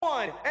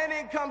1, and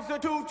it comes the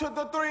 2 to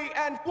the 3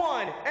 and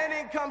 1, and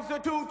it comes the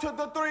 2 to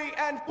the 3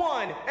 and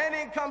 1, and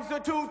it comes the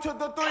 2 to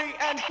the 3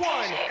 and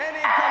 1, and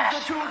it comes the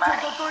 2 to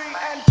the 3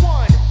 and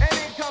 1, and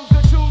it comes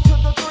the 2 to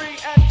the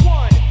 3 and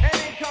 1, and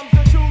it comes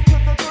the 2 to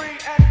the 3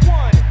 and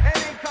 1, and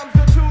it comes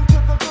the 2 to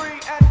the 3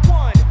 and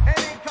 1,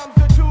 and it comes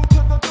the 2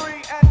 to the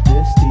 3 and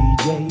this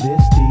DJ,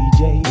 this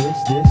DJ,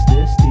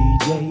 this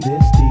DJ,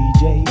 this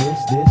DJ,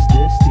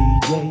 this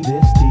DJ,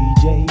 this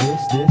DJ,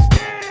 this.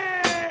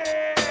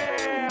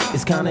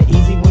 It's kinda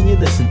easy when you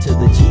listen to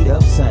the G'd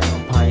up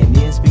sound.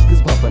 Pioneer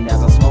speakers bumping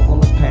as I smoke on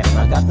the pound.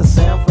 I got the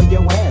sound from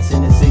your ass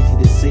and it's easy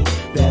to see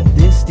that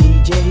this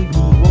DJ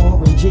be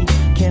Warren G.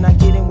 Can I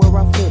get in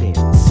where I fit in?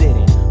 Sit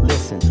in,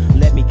 listen,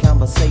 let me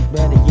conversate.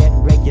 Better yet,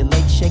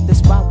 regulate, shake the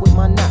spot with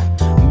my knot.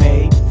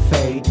 Made,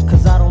 fade,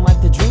 cause I don't like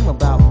to dream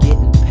about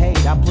getting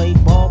paid. I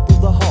played ball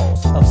through the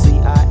halls of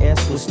CIS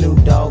with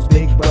Snoop Dogg's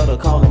big brother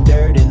calling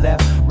dirty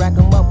left. Rack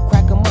 'em up,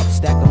 crack 'em up,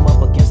 stack 'em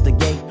up against the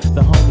gate.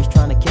 The homies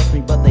trying to catch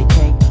me but they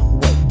can't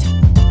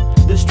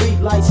wait. The street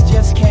lights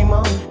just came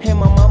on and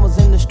my mama's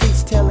in the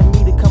streets telling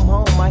me to come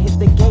home. I hit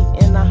the gate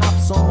and I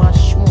hops on my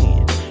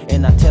Schwinn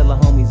and I tell the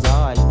homies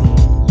alright then,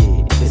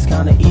 yeah. It's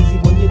kinda easy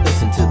when you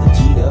listen to the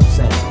G'd up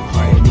sound.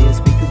 Pioneer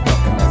speakers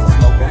bumping as I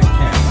smoke on the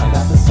can. I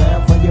got the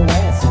sound for your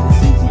ass and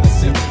it's easy to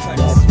see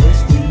that this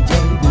DJ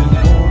be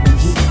Warren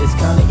G. It's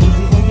kinda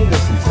easy when you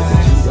listen to the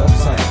G'd up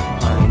sound.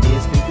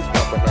 Pioneer speakers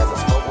bumping as I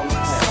smoke on the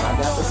can. I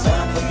got the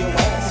sound for your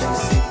ass and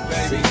it's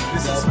easy to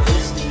see that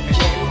this DJ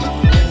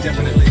be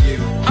definitely you.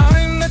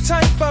 I'm the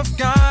type of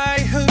guy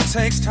who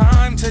takes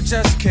time to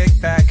just kick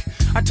back.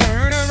 I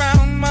turn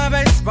around my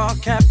baseball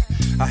cap.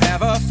 I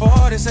have a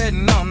 40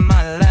 sitting on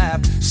my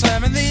lap,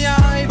 slamming the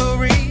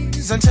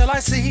ivories until I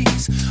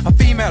seize a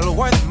female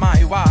worth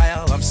my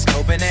while. I'm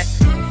scoping it,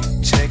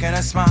 checking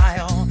a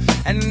smile,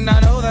 and I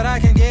know that I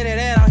can get it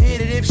and I'll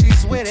hit it if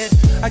she's with it.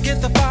 I get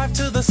the 5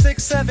 to the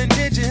 6, 7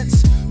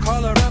 digits,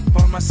 call her up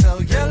on my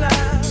cellular,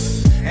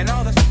 and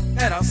all the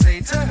that I'll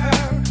say to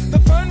her. The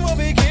fun will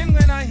begin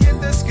when I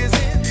hit the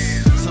skizzit.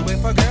 So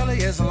if a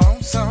girlie is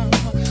lonesome,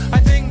 I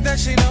think that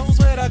she knows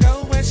where to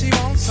go when she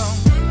wants some.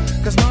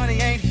 Cause money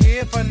ain't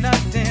here for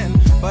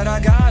nothing, but I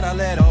got a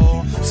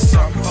little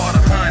something for the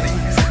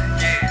honeys.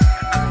 Yeah,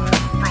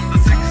 from the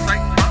 6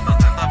 St.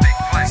 Brothers and the big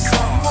black car.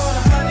 Something for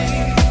the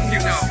honeys. You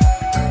know,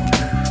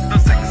 the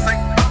 6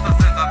 St. Brothers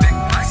and the big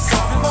black car.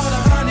 Something for the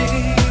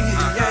honeys.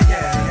 Yeah,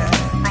 yeah, yeah.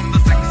 From the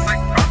 6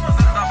 St. Brothers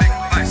and the big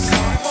black car.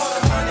 Something for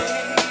the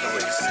honeys.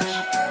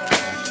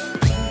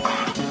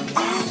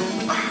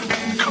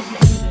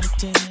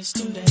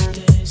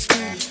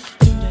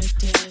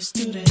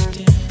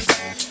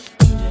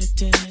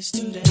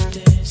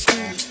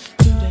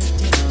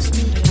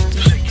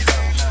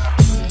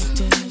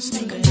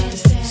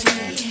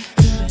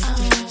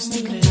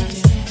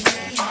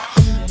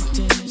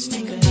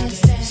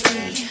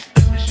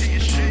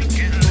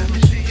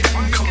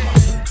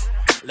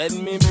 Let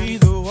me be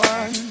the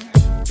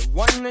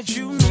one that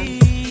you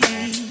need.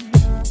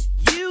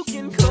 You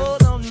can call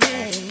on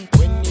me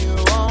when you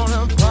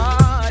wanna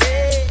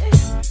party.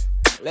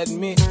 Let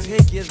me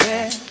take you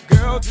there,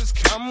 girl, just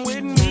come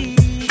with me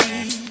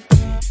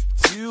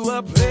to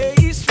a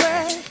place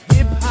where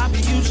hip-hop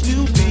used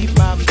to be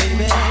my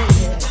baby.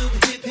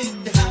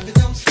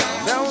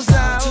 Don't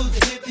stop,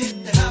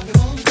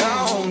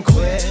 don't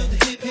quit.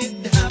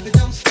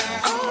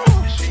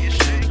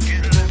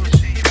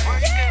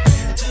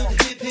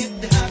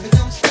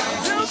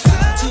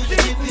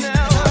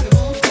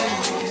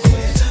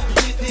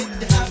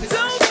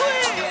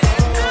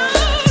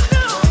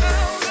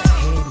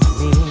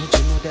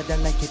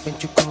 When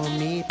you call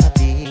me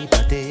papi,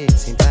 but it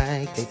seems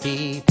like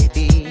baby,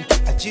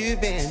 that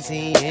you've been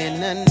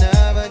seeing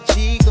another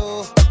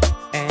chico.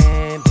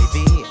 And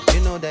baby, you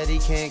know that he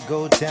can't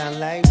go down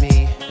like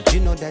me, but you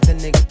know that the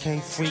nigga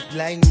can't freak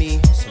like me.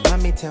 So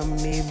mommy, tell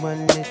me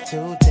one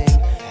little thing.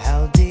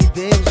 How deep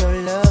is your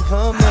love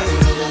for me?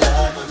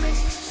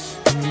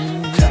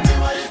 Tell me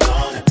what it's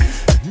gonna be.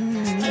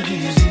 If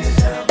you see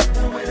yourself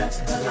the way that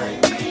you like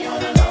me on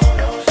the low,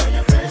 don't show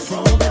your friends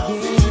for me.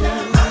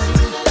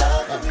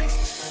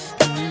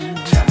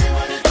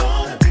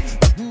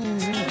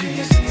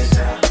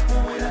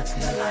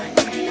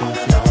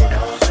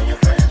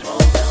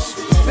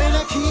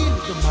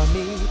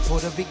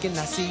 Puerto Rican,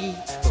 I see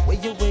the way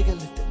you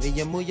wiggle it, the way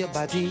you move your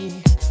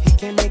body. He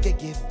can make it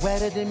get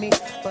wetter than me,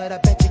 but I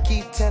bet you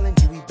keep telling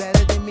you he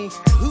better than me.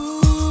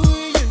 Ooh,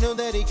 you know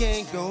that he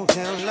can't go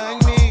down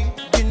like me.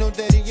 You know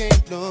that he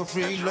ain't no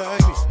free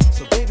like me.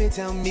 So baby,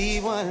 tell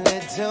me one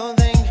little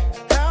thing.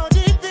 How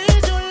deep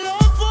is your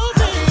love for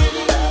me?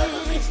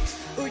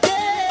 Ooh,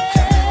 yeah.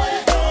 Tell me what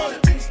it's gonna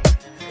be.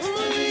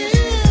 Ooh,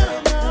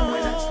 yeah.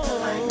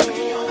 Like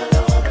me on the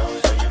low, don't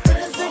show your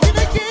friends. Sing it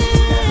again.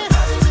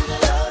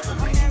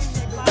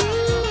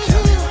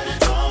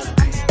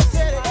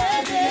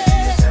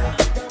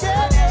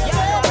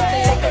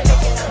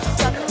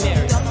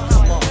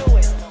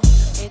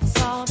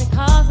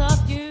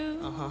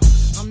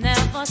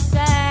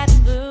 Sad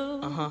and blue,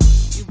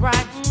 you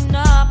brighten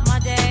up my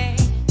day,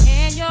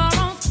 and you're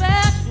on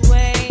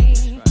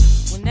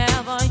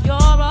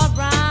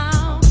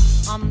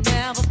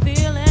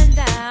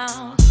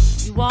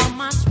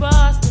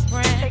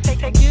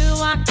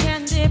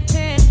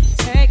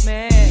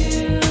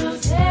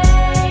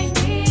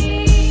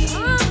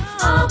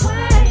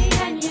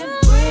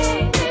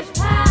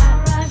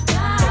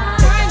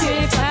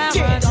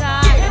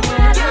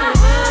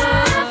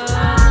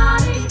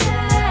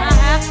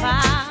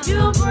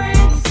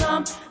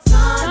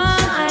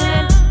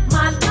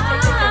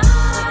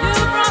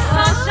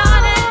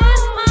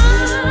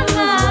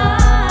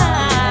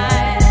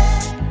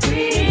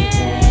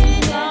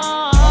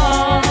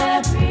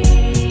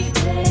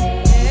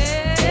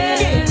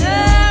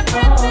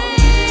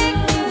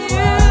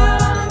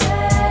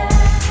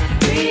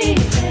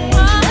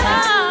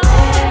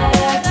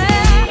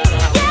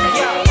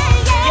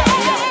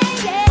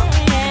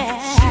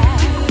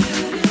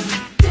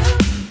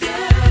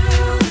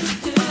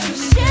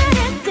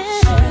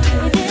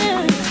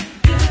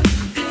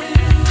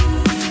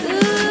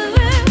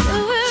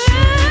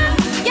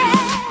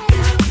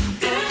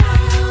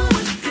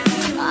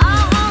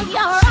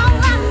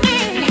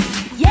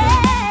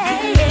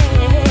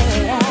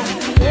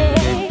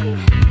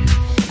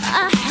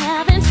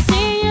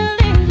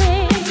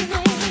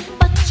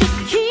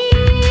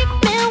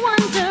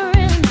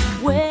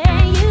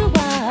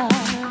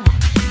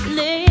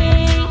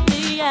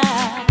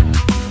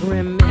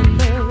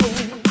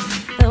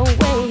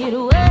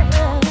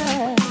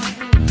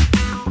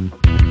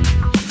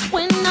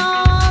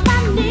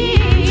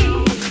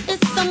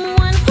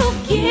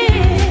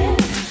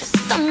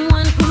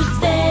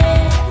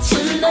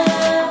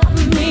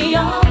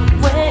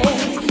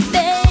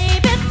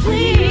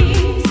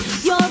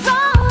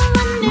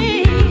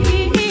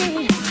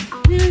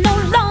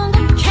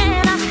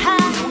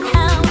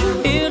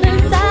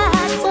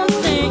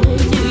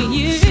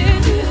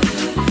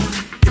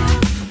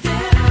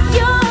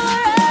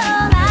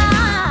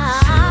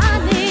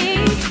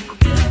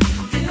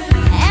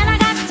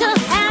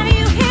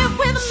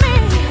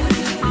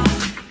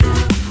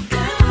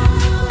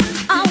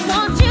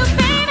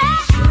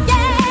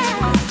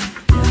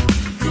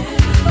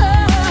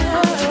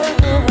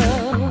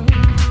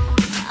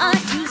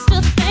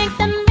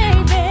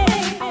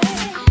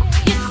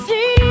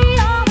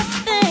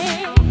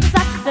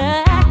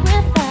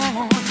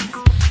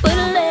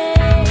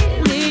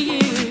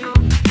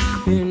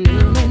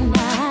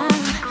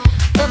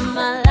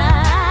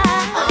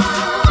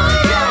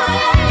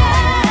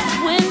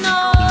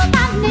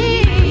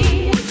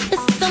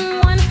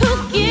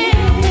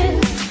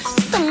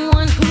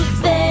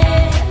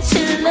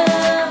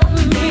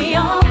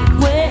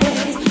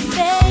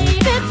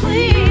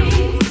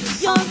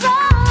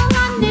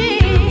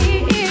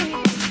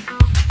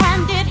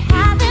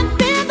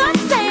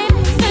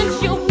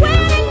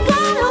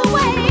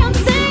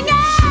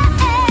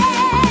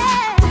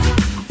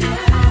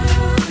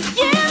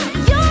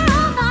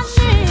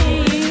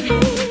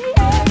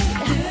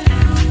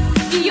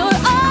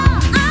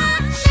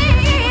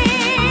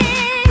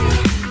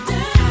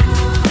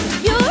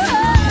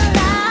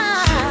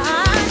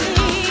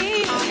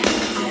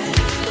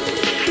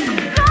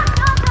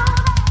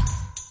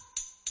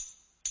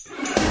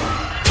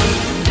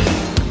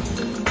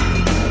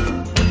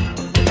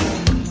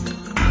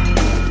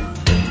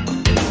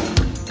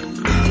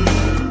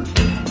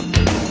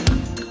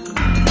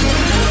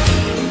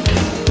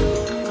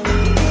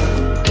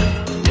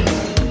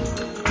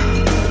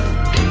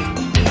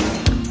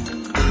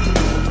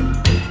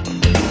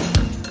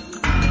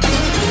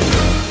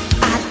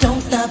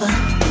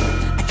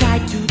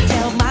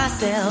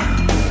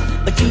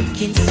You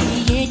can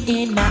see it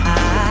in my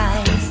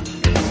eyes.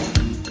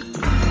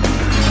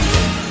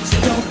 So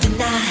don't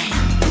deny,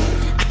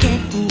 I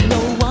can't fool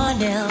no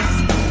one else.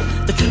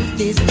 The truth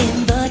is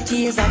in the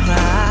tears I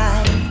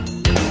cry.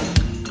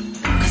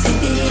 'Cause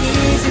if it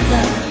isn't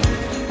love,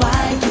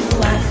 why do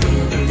I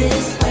feel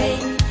this way?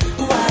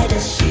 Why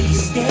does she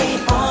stay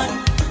on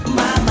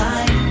my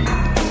mind?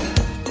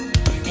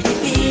 And if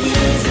it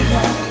isn't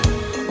love,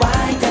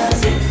 why does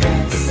it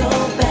hurt so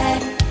bad?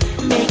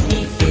 Make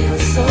me feel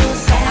so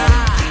sad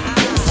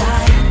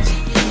inside.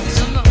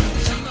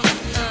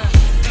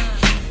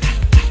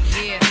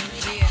 Yeah,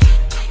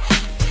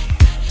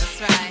 that's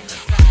right.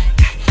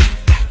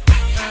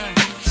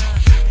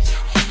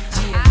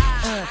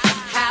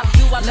 How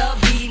do I love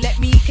thee? Let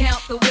me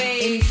count the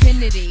ways.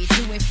 Infinity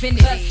to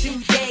infinity. Plus 2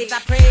 days I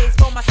praise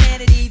for my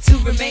sanity to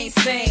remain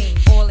sane.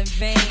 All in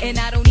vain, and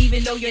I don't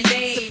even know your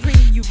name.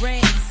 Supreme, you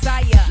reign,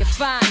 sire. Your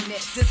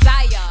fineness,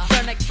 desire,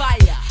 burn like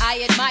fire.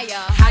 I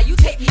admire how you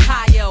take me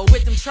higher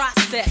with them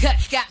triceps.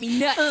 Cuts got me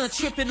nuts,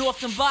 tripping off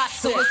them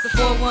boxes. So it's the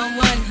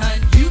 411, hun.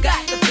 You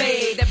got the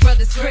fade, that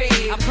brother's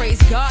crave. I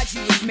praise God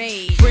you was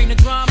made. Bring the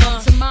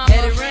drama to mama.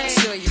 Let it rain.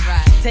 Sure you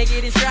right. Take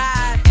it in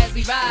stride as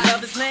we ride.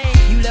 Love is lame.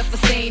 You left a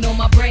stain on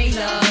my brain,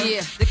 love.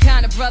 Yeah, the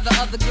kind of brother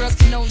other girls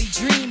can only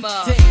dream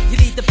of. You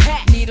need the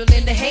pack, needle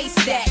in the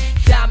haystack.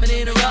 Diamond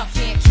in her up,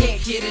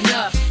 can't get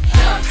enough.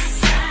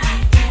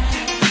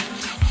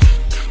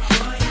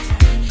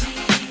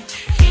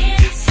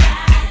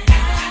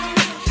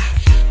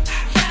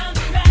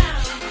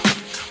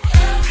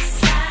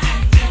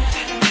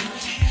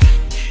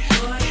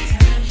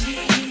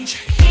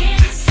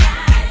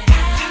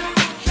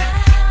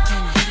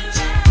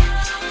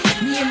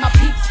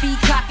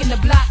 The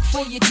block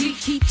for your G,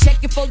 keep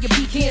checking for your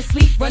beat, can't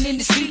sleep, running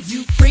the street,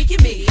 you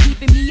freaking me,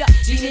 keeping me up,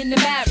 Gene in the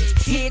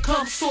marriage. Here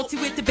comes Salty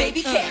with the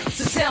baby cat.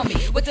 So tell me,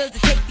 what does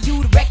it take for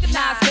you to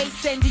recognize me,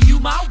 sending you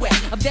my way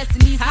of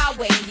destiny's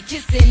highway? You're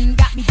kissing,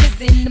 got me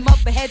dissing, them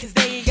upper heads,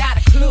 they ain't got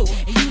a clue,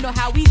 and you know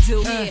how we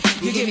do.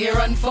 You give me a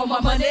run for my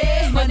money,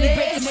 money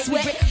breaking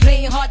sweat,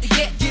 playing hard to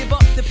get, give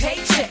up the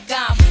paycheck.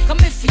 I'm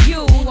coming for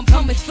you, I'm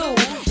coming through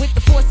with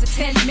the force of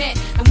 10 men.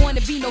 I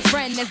wanna be no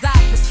friend as I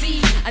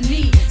proceed. I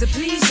need to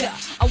please ya,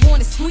 I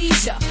wanna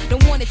squeeze ya,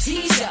 don't wanna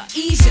tease ya,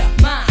 ease ya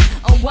mind,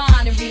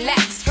 unwind and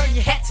relax. Turn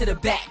your head to the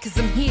back, 'cause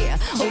I'm here,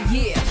 oh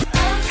yeah.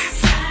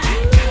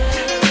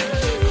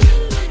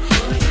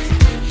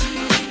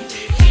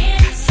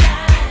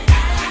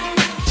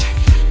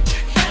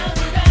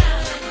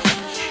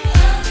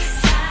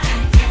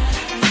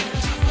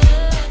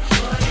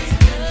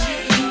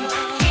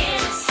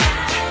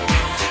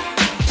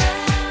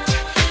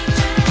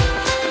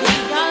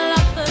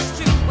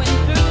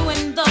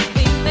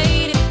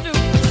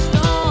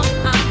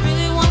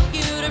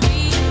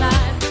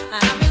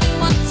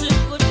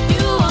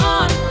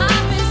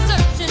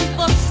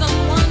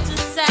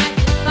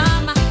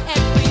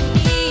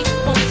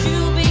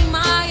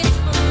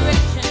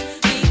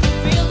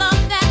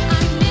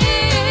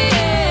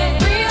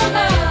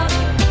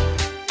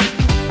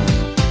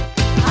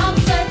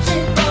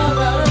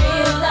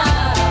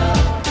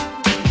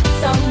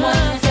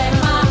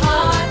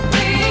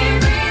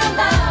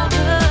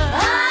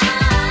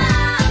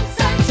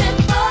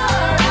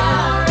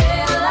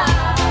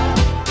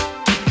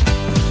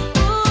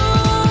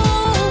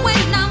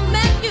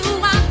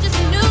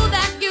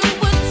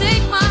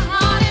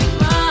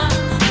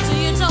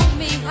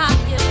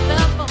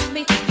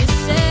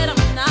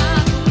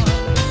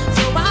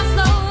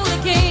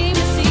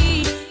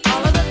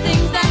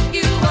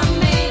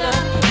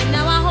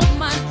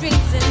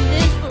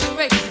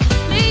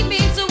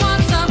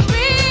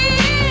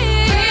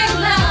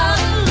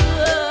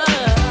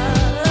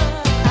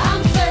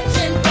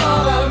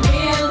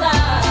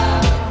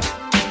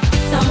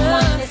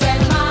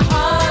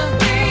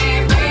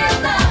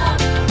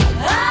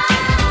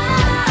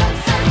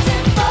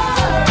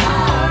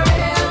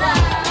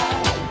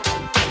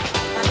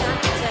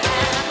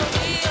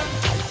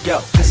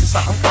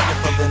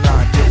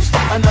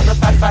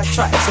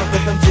 Track, so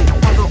rhythm G,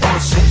 I go on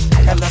shit.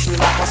 And let's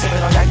relax, I sip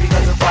it on yak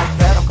because it's like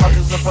that. I'm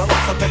conscious of flow,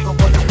 so pick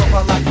up on this rope,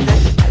 I like it.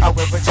 I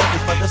wear a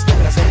jacket for the skin,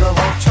 I say the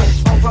whole trick.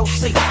 On row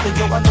C, then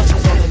yo, I know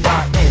she's only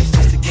 9 inches.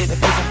 Just to get a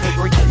piece of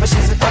piggery, but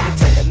she's an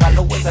undertaker. Not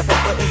the way that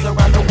paper is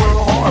around the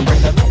world,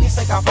 heartbreaker. Let me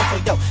say off for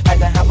yo, had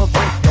to have a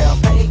breakdown.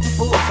 Pay you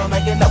fools, so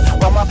now you know.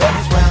 While my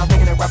belly's round,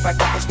 picking it right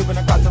back up and scooping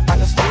across the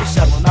find a smooth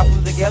shovel. Not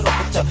from the ghetto,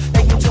 but yo,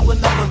 take you to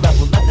another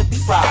level. Let the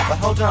beat ride, but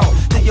hold on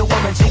to your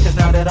woman G, 'cause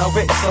now that I'm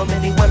rich, so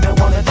many women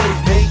wanna do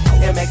me.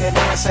 And make a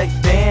man say,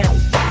 damn,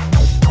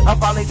 I'm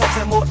finally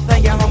touching more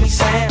than your homie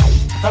Sam.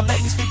 Now let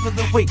me speak for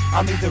the week,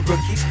 I mean the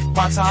rookies.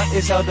 My time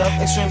is held up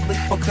extremely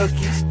for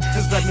cookies.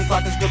 Just let me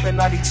clock this grip at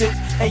 92.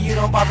 And you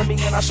don't bother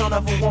me and I sure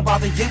enough won't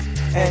bother you.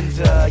 And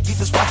you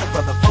just watch a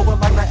brother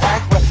forward like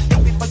Niagara.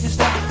 Think before you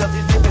step because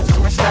these niggas just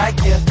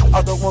respect ya.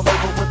 Although one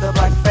label with the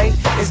black fade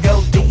is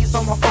gold D's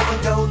on my phone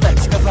and go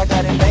legs, 'cause I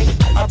got it made.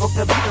 I broke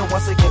the beat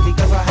once again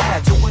because I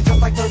had to. And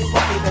just like 30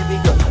 Rocky, baby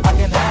girl, I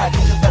can hide.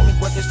 You just let me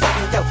work this track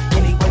and yo.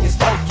 Anyway, it's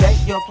okay.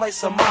 You'll play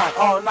some mine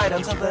all night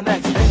until the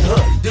next day.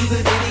 Do the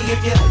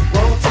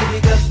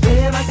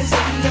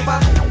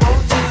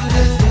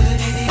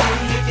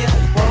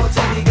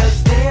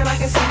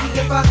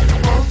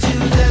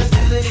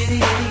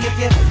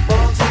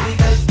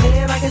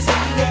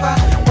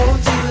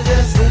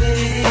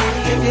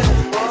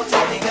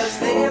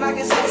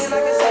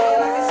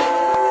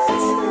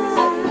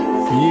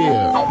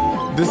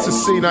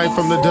C-Night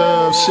from the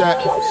Dove Shack.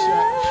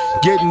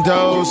 Getting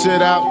dough, shit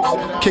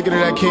out. Kicking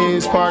it at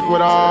Kings Park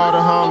with all the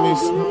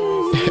homies.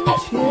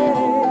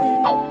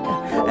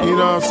 You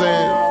know what I'm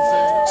saying?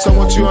 So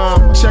won't you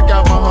check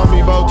out my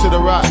homie Bo to the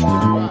Rock.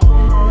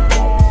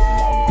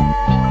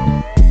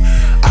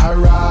 I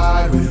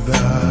ride with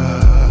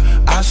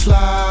her, I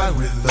slide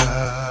with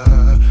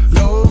her.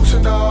 Locs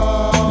and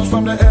dogs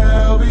from the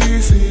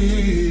LBC.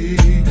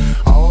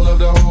 All of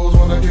the hoes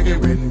wanna kick it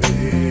with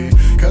me,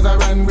 cause I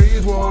run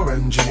with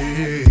Warren G.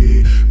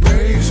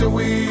 Brace your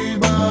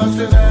weed,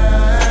 Boston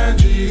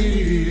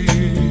Angie.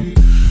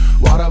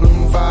 Water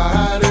balloon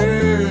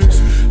fighters,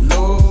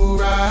 low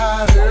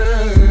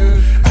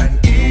riders,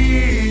 and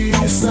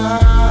east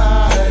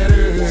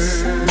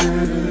siders.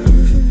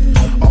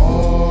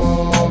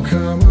 All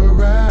come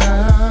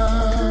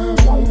around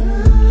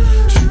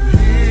to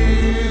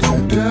hear the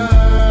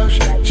Dove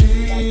Shack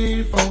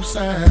G4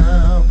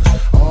 sound.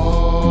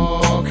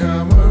 All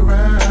come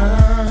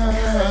around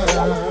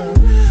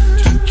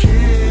to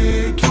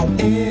kick you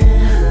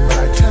in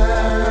my town.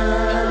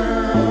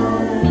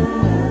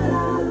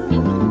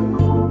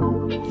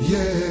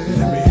 Yeah,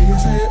 let me hear you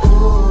say,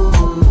 ooh,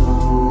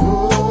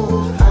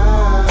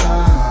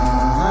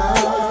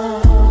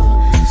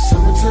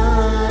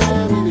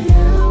 summertime in the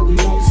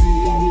LBC.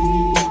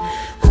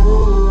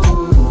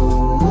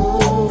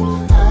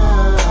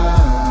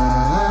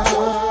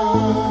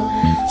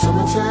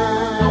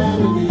 Summertime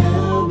in the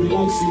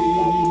LBC.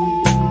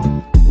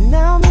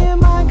 Now me and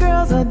my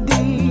girls are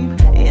deep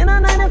in a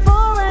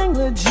 94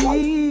 Wrangler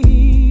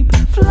Jeep.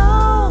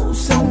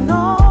 Flossing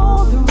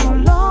all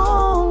through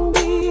Long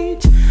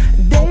Beach.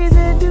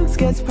 Daisy Dukes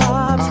gets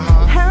pops.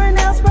 Hair and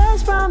nail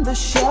sprays from the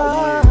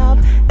shop.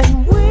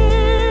 And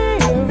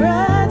we're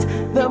at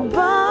the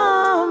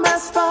bomb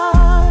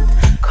spot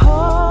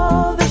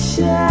called the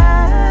Shack.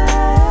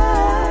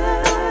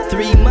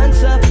 3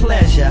 months of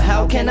pleasure,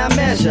 how can I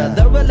measure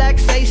the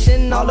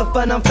relaxation, all the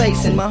fun I'm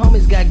facing? My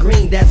homies got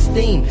green, that's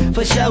steam,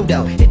 for show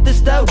though. Hit the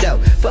stove though,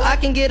 for I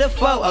can get a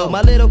photo.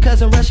 My little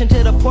cousin rushing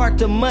to the park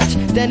to munch,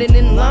 standing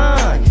in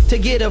line to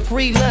get a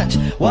free lunch.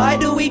 Why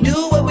do we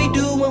do what we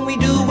do when we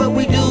do what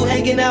we do?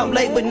 Hanging out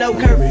late with no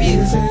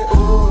curfew.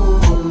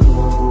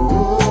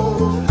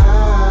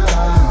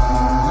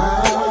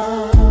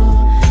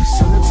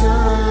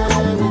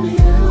 Summertime in the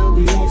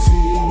LBC.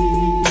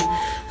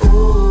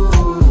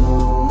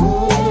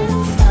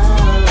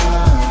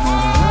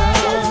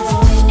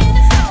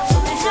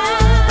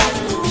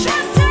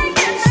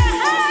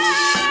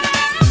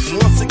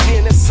 Once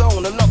again, it's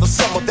on another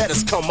summer that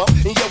has come up.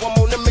 And yo, I'm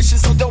on a mission,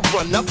 so don't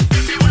run up.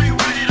 If you ain't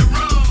ready to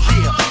roll,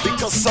 yeah,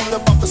 because something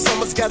about the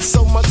summer's got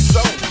so much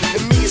soul.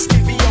 And me and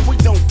Stevie, yo, we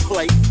don't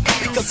play.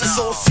 Because it's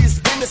all serious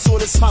business on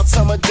this hot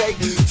summer day.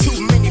 Too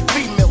many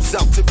females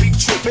out to be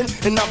tripping.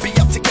 And I'll be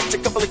out to catch a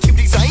couple of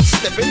cuties, I ain't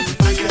slipping.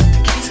 I got the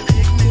key to the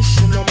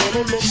ignition, I'm on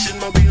a mission.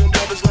 My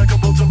BMW's like a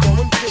boat, I'm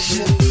going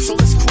fishing. So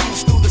let's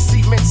cruise through the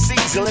cement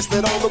season. Let's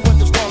let all the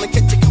windows down and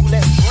catch a cool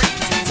ass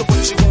breeze. So what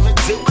you wanna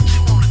do?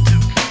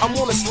 I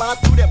wanna slide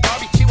through that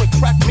barbecue and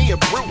crack me a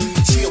brew.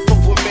 Chill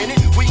for a minute,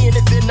 we in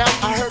it then out.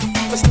 I heard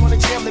people starting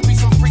to jam, there be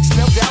some freaks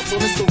smelled out. So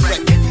let's go wreck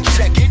it,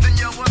 check it. Then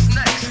yo, what's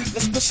next?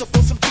 Let's push up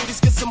on some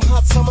cuties, get some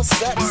hot summer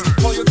sex.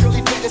 All your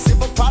girly fitness,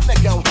 if a partner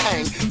gon'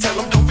 hang. Tell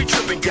them don't be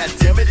tripping,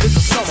 goddammit, it's a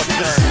summer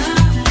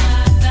thing.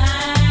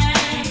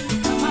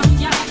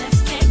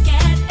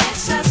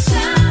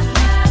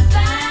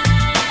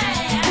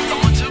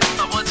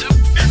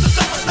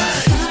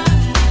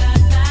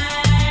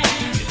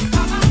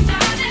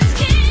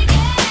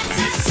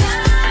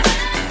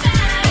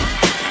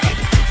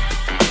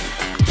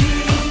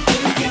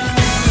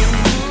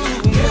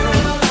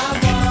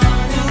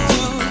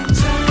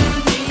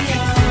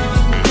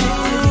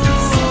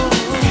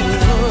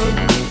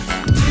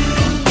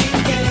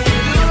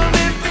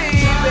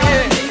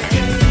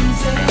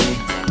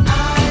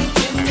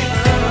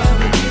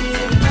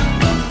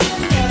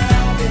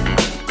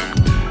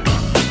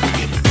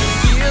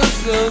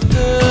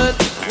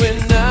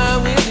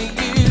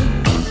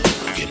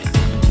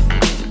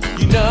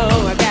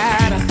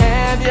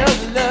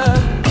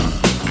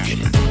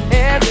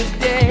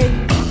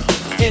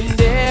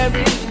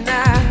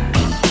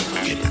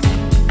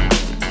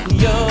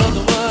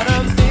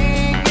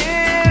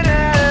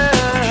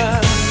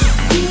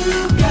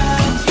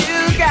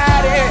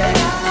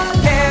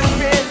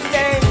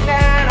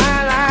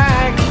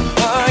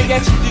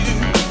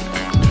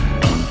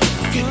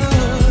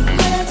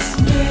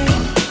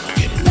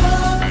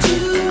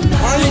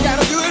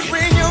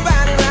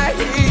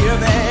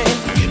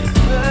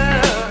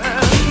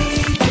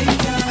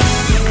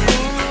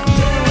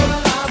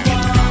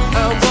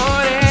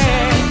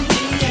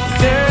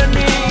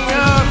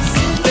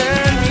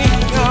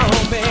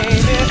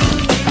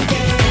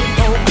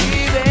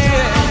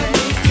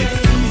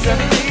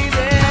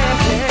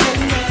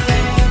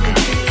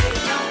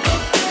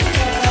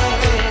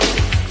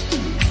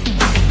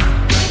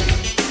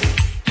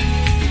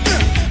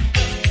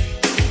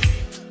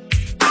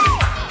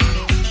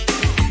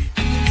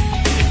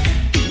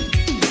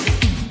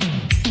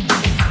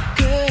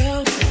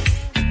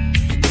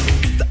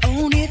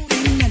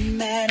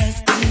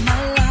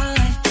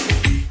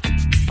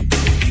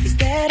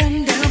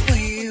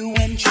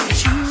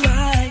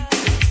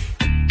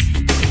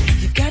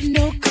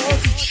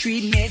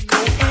 treat me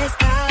cold as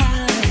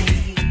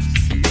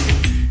ice.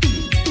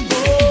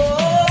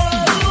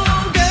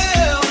 Oh,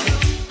 girl,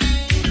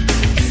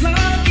 as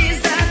long as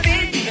I've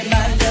been giving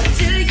my love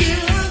to you,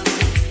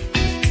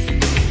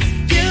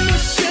 you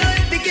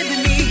should be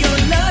giving me your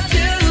love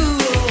too.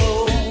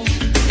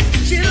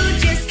 You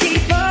just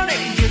keep on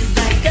acting just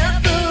like a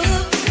fool.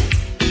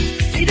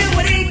 You know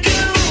what ain't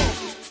cool.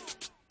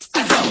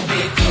 I don't be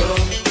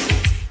cruel,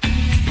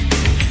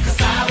 'cause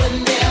I would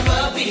never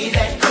be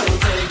that cruel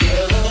to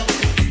you.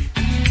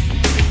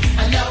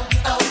 I know,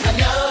 oh, I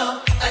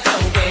know, I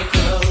don't be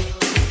cruel.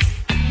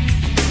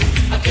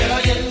 Girl,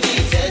 you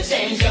need to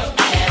change your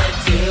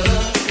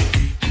attitude.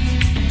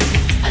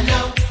 I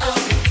know,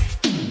 oh,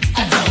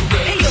 I don't be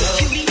cruel. Hey, yo,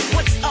 cutie,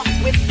 what's up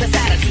with this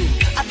attitude?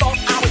 I thought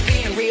I was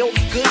being real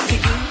good to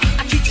you.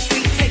 I treat you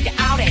sweet, take you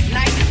out at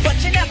night, but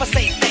you never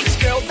say thanks,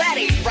 girl, that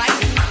ain't right.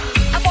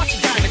 I bought you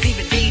diamonds,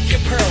 even gave you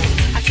pearls.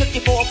 I took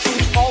you for a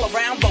cruise all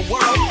around the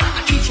world.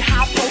 I treat you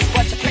high post,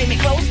 but you play me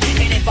close.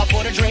 And if I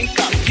put a drink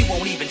up, you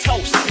won't even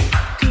toast.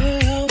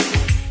 Girl,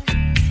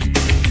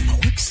 I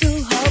work so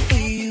hard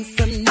for you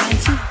from 9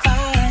 to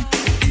 5,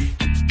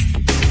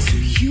 so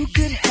you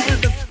could have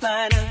the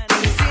finer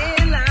things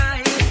in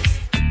life.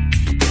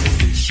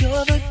 Since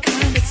you're the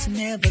kind that's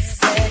never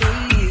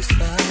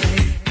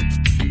satisfied.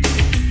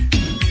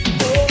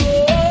 Oh,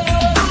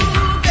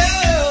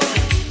 girl,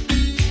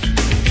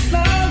 as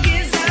long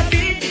as I've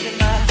been giving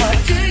my heart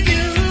to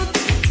you,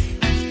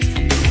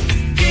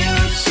 you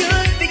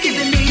should be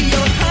giving me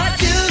your heart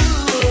too.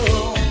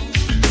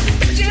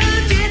 But you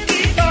just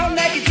keep on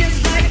acting just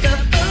like a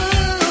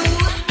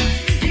fool.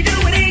 You know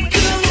it ain't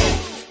cool.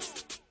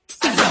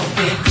 I don't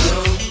be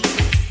cruel,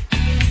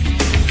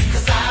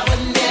 'cause I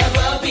would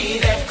never be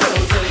that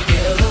cruel to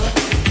you.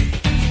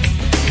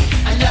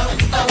 I know,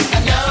 oh, I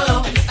know.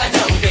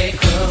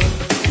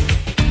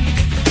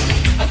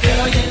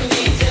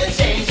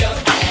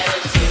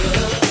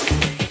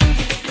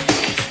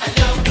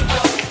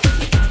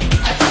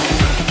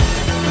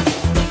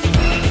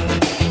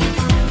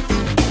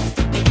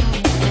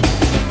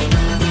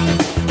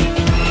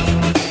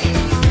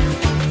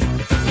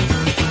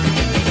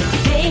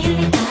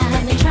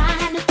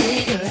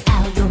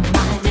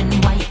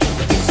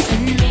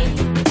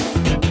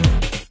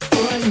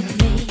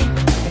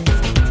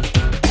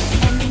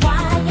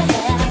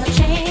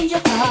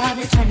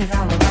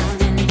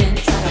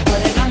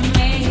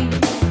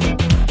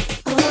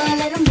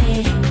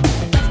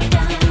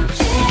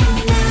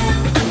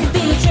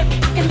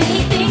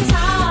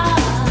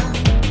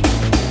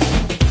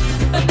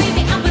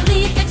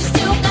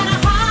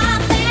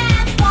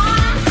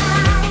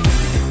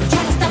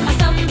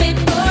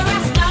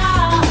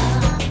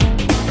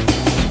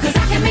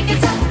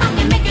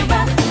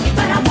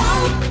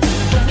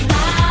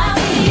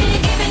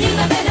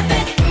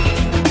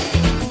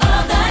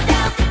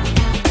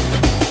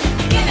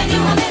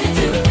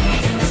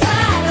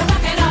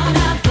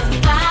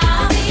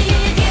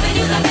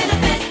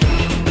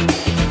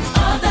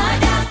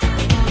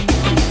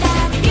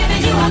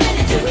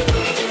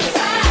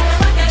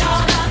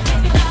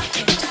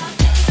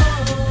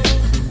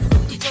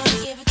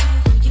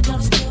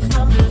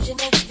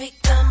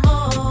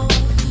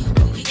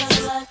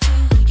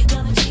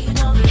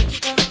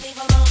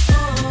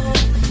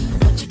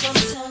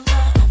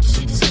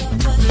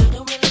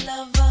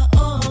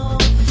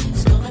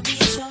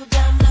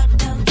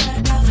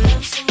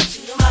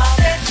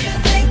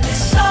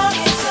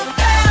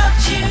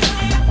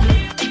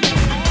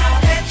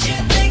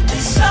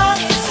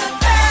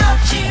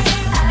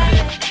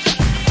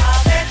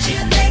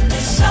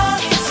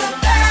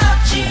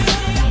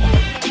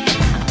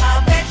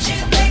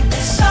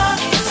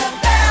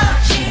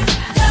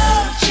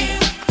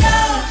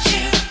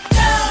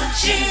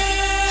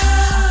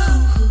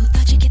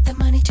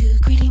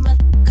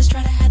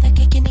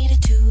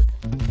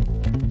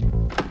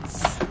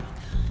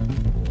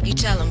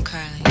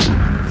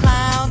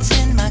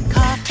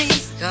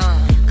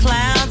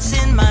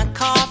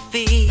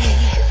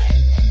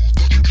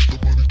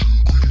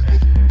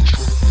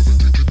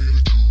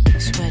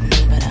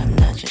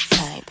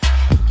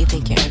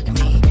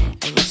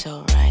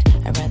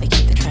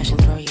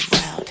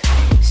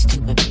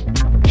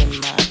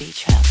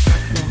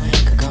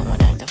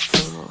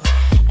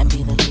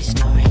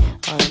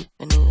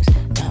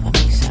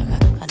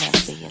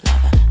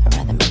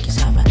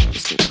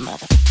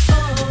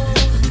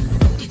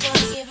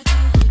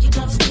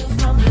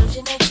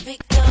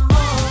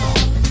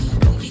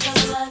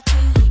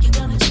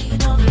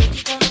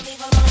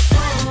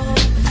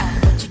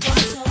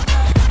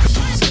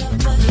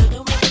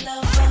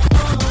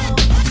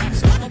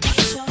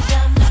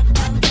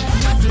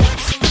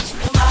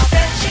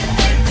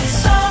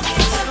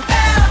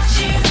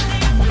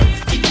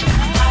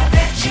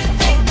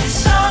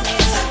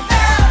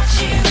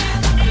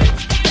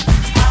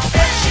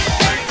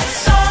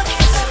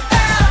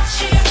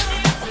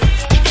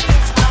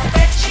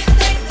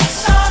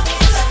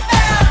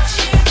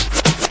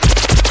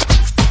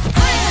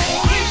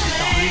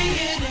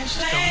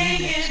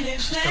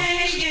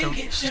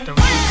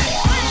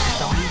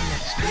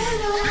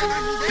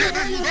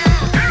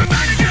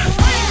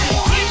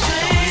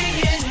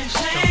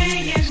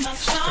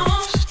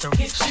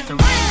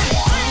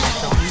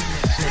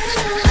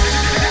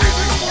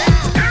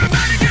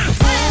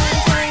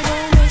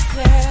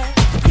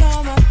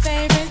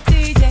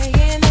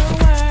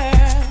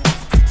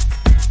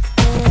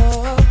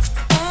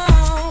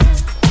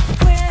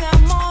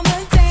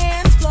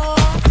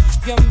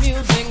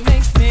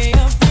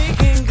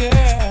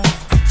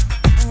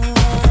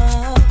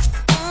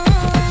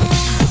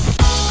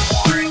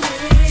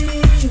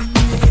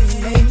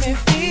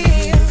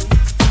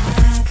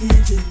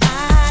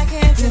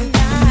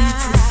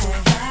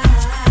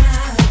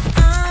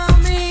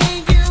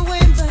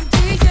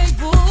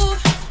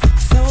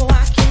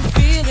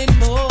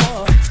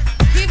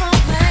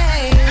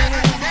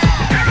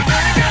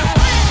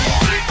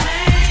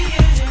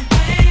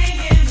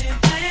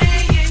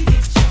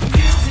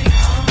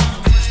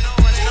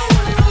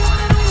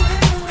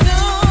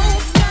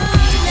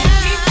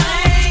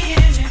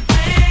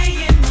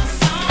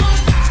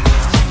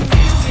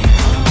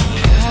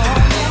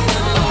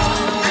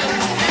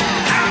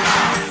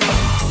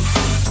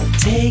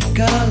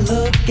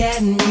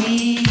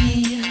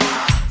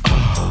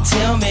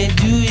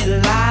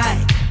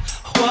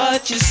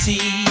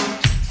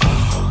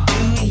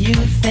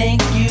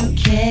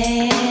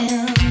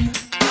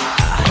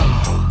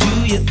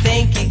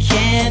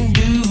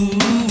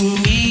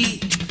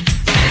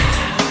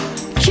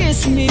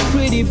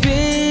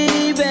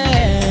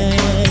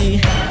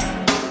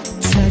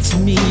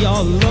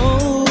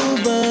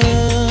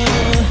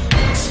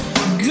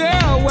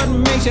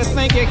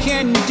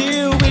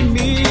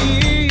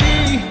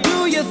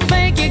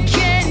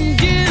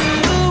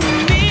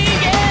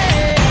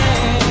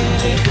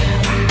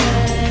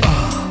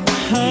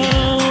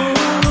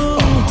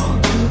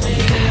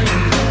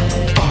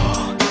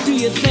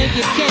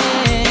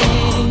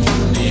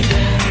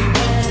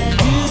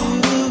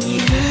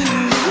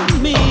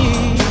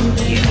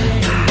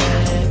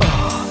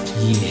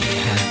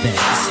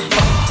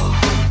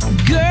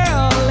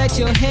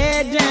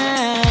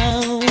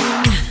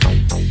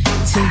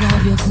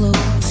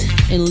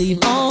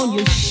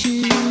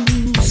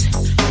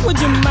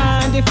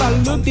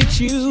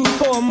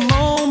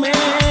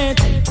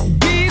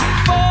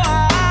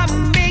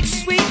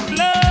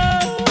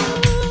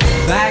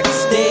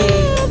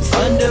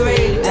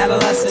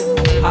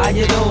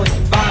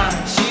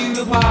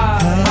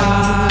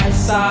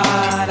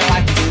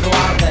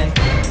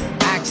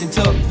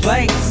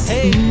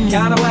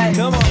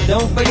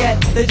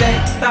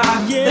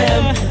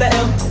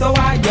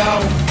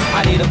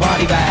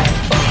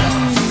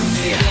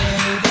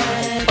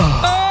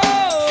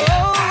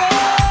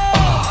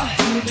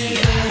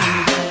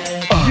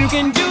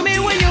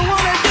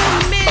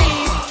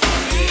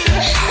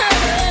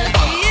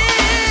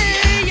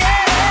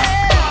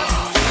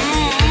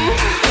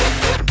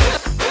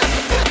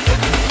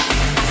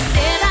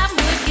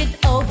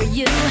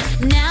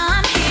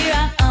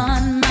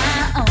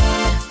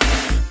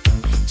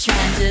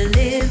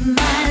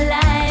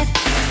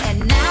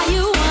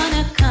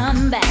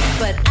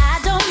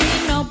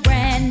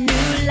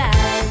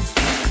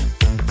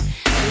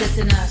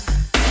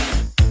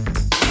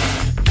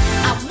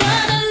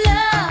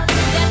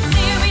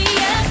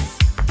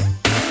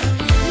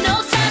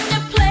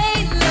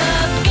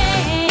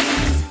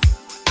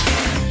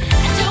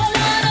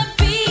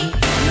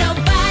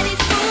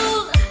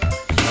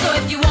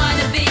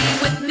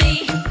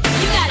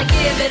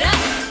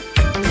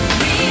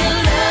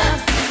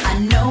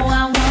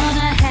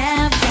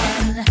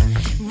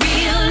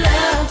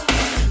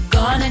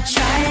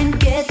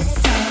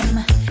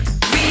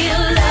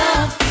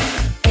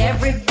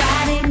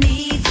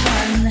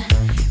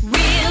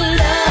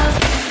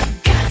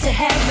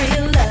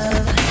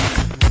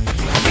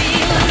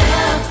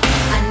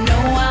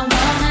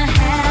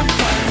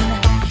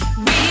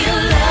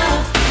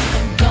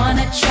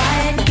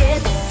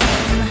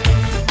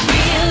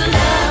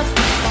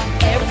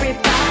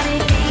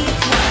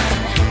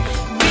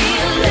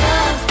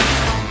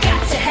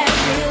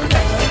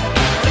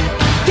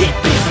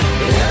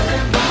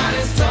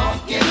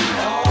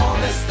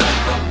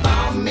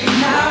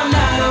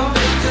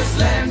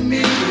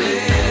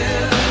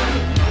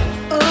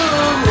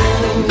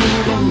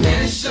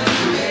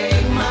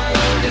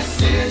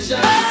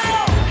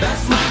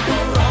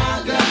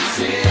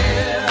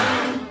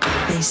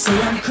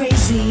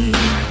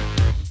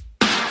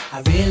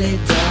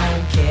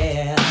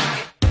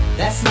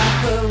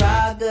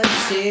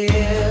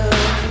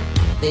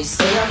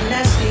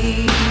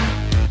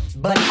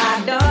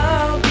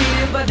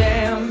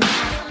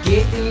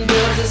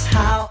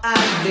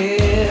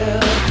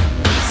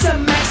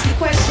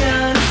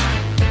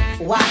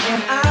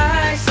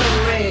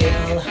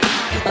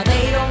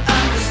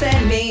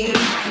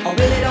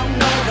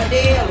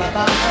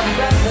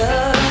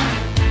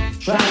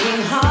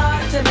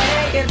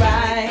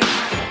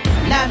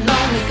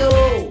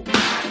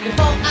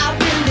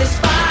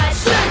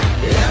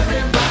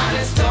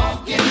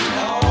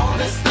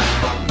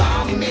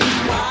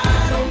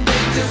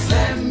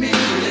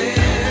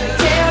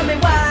 Tell me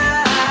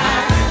why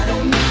I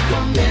don't need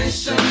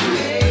permission.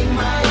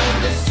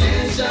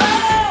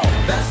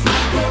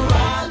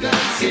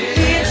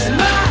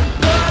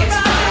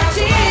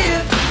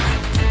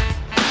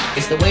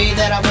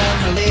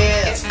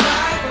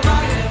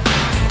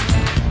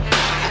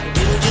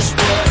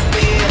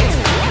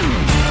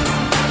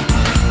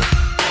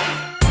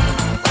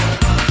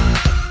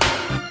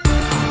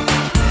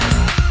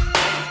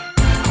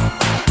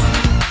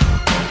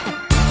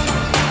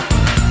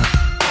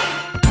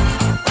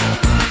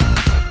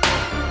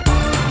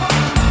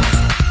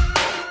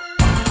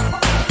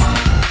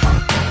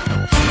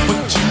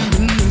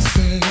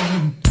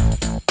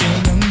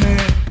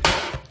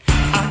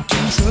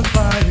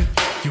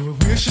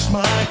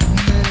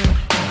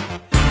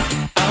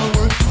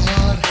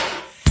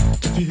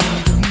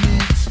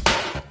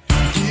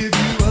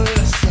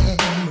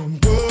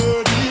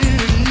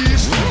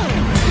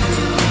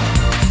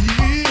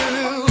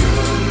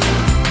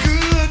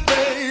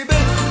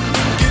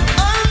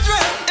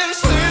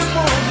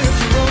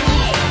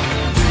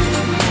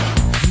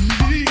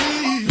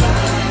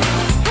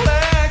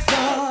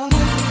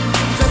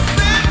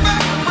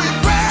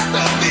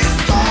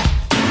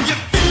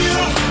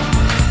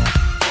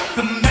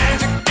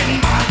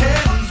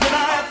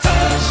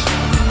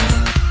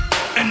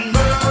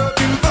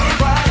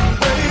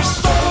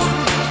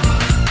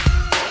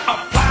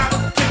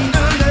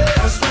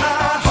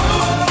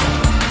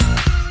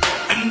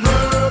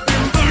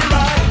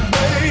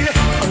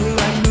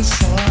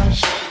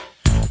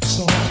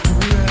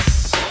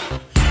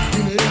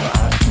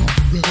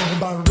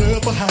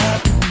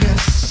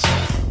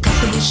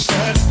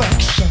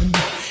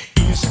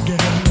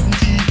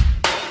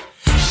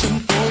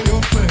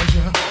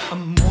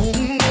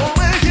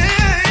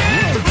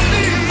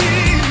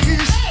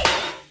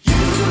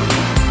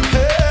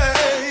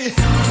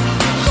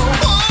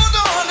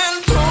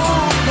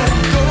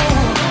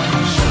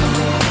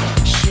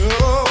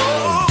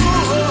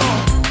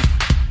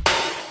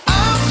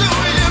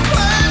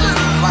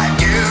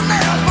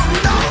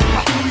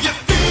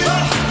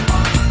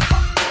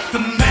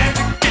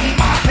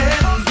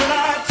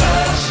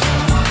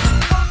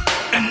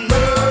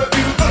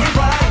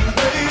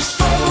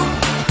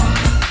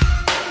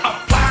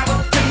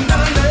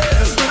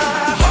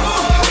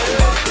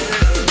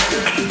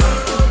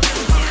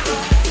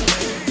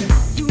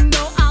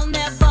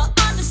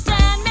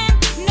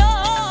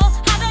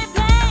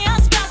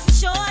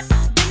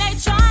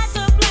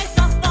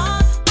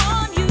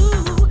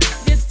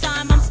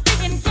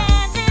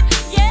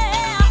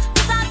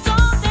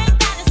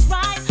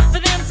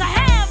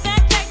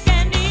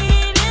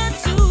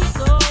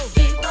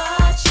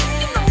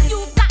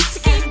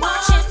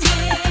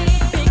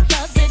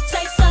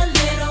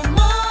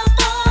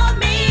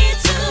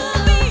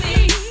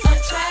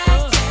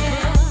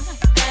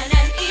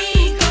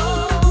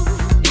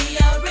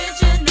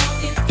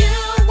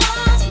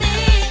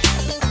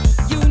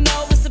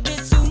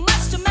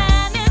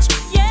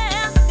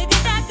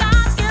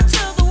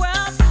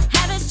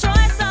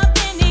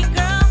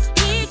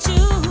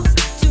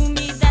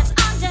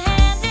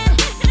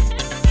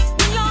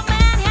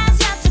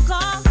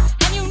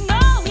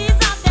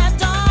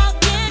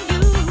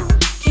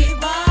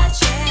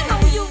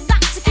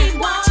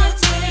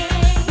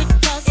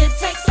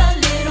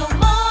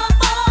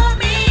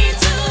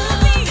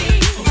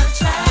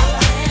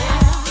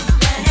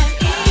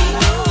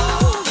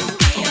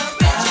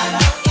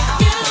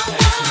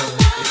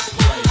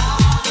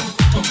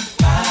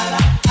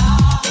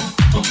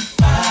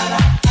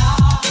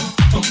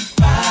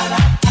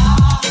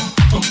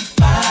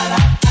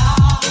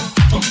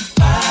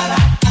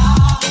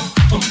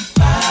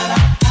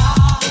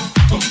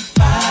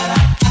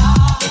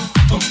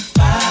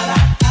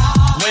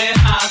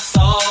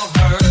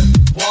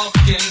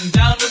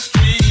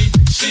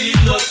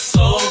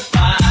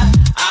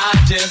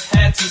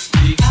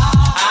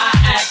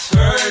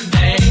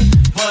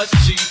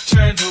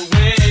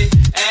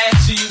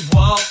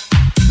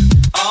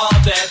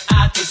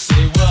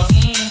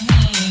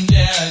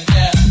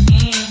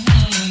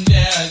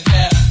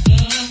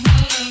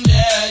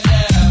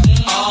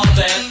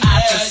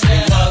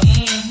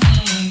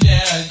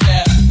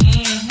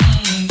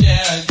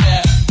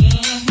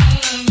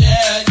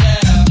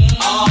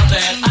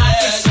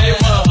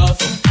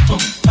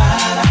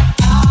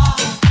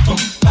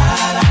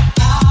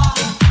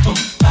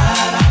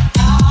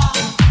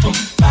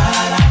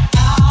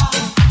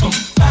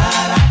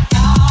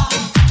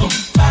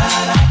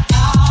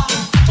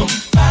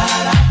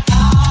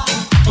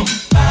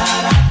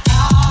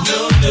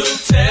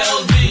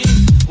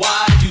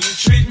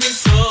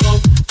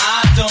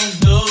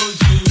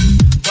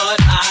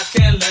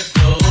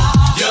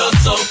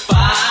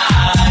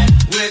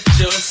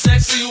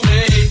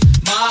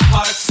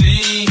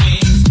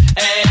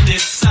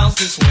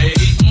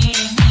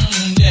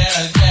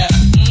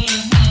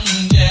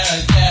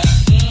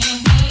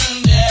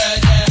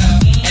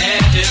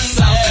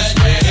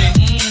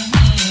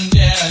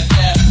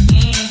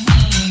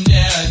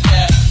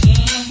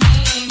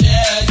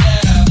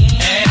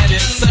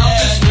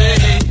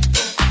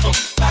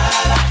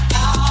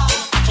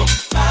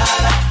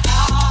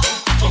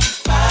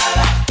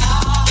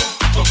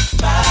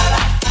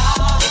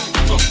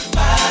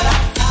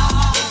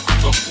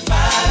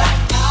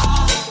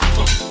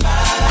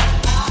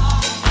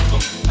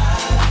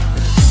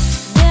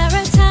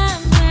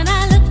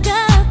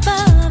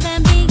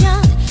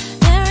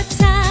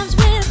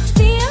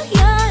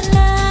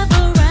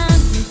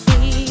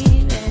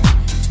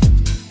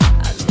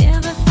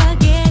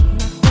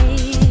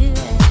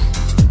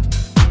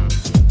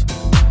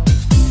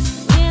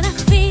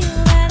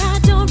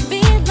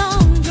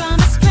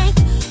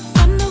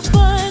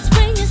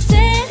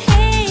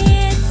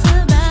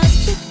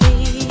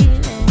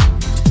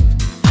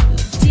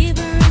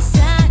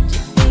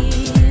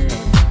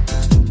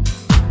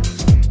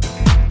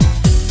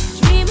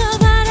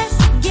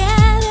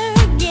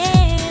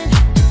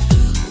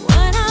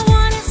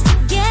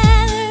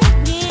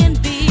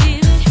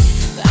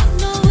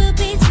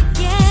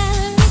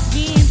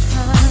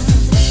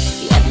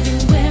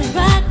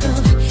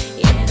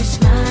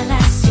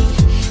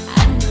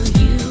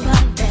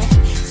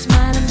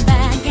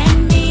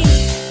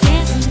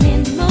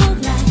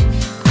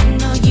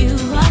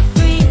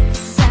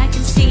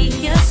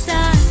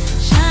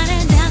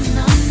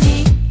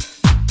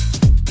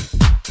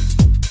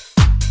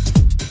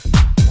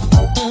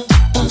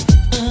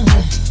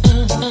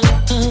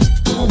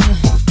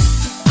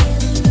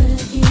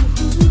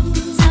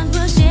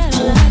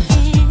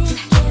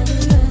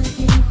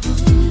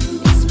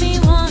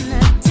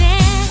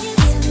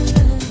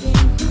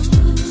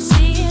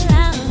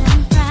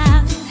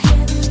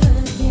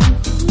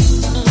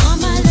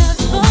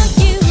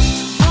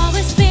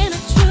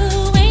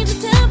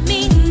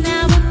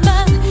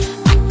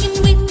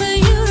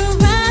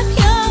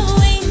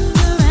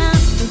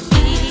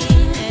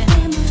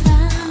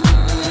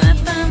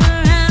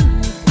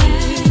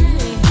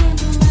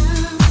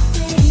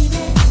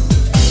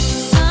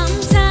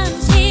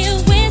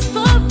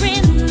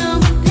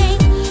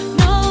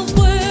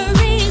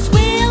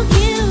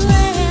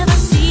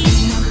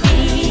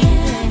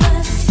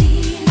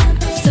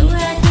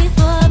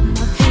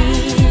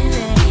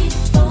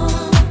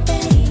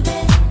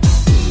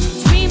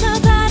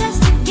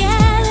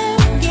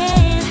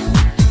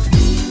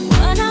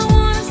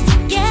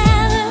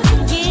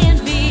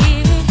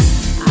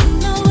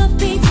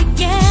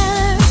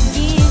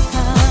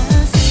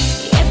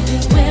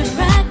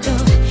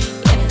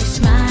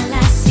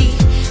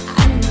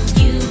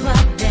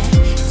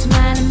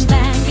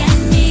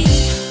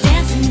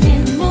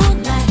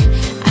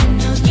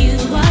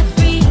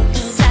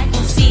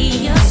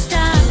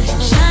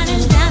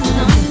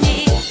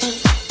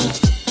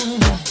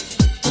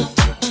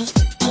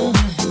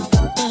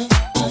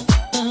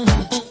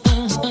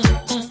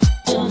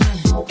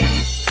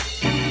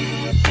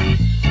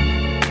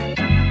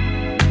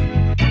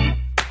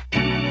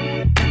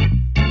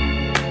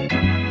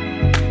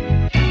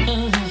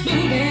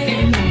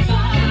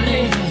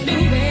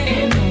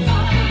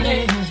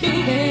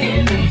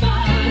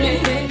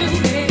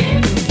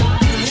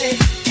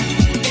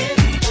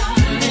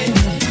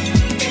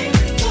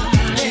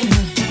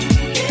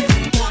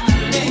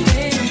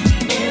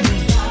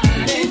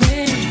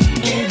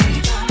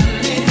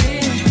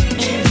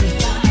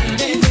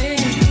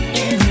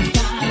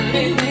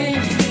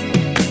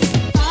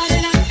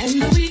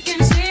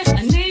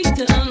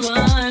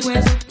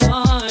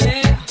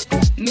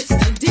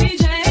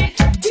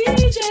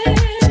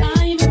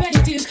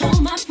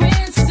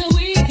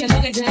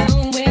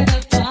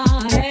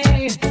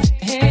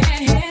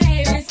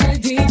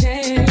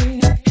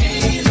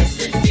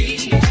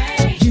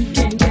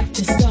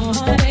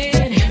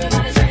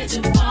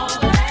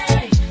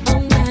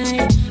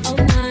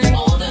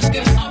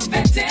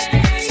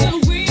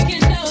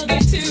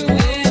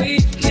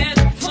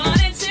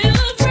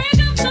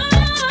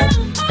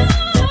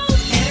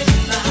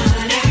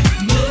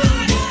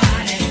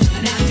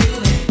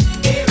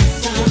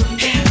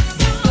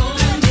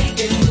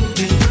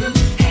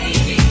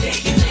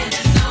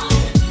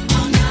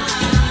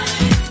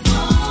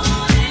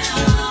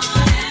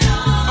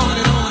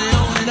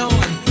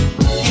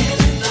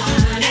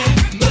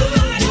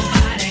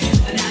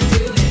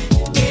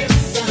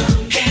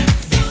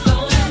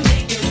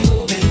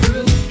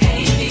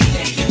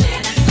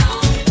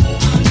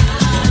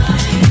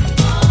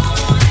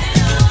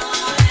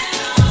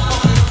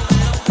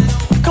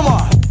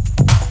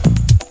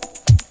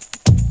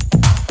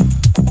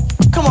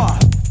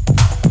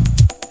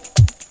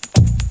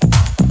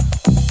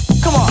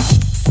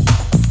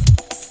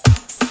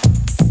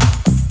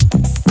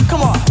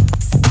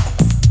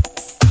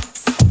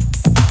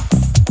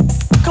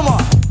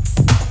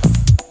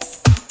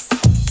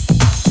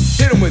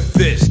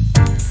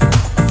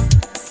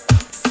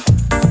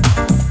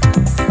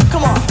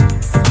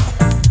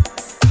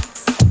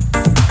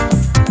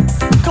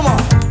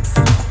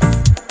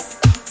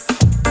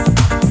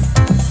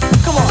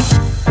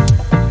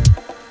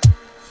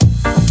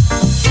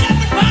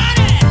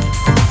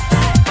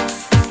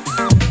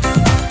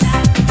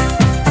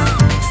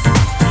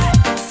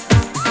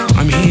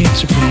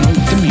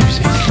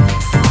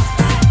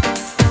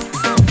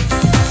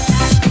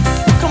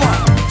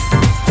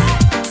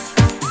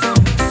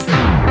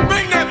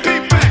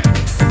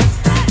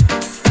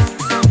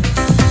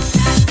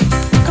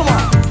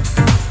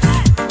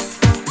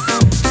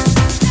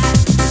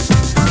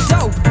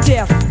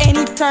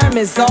 rhythm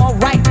is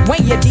alright.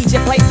 When your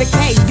DJ plays the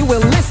K, you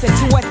will listen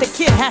to what the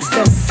kid has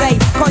to say.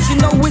 Cause you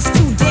know it's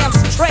too damn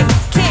straight.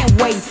 Can't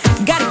wait,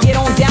 gotta get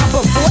on down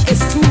before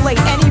it's too late.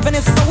 And even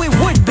if so, it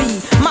would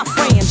be, my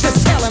friend,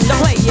 just tell him to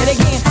play it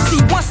again.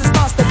 See, once it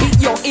starts to beat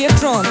your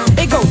eardrum,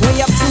 it goes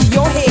way up to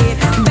your head,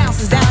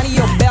 bounces down to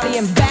your belly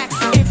and back.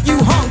 If you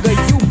hunger,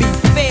 you be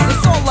fed.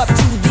 It's all up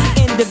to the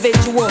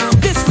individual.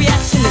 This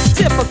reaction is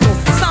typical.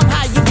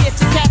 Somehow you get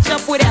to catch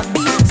up with that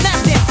beat. Snap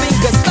that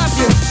finger, stuff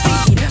your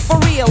feet. For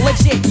real,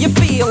 legit, you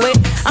feel it.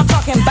 I'm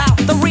talking about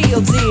the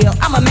real deal.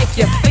 I'ma make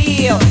you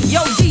feel.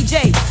 Yo,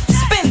 DJ,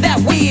 spin that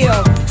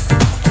wheel.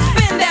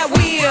 Spin that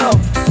wheel.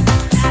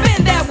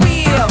 Spin that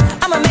wheel.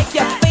 I'ma make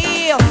you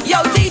feel.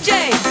 Yo,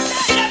 DJ,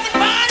 get up the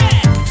party.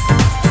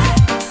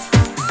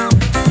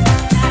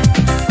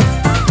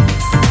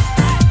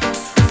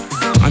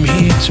 I'm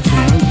here to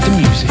promote the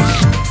music.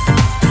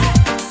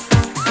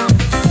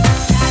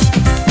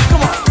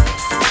 Come on.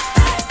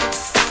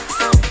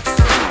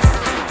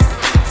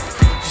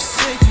 You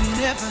say you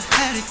never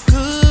had it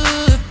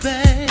good,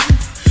 babe.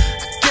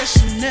 I guess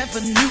you never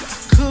knew I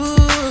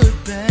could,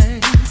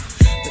 babe.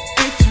 But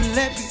if you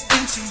let me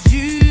into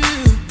you,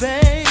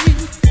 babe,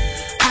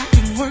 I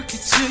can work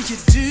it till you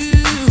do,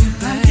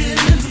 babe.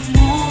 In the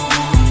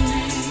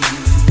morning,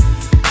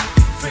 I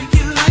can freak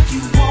it like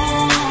you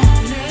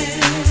want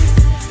it.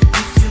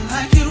 If you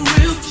like it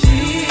real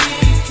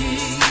cheeky,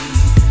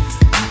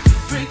 I can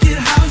freak it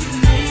how you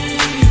need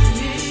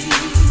it.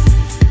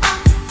 I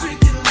can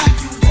freak it like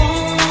you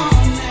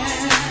want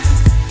it.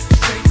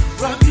 Straight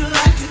rub you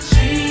like a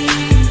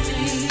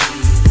genie.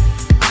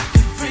 I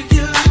can freak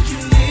it like you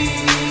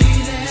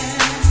need it.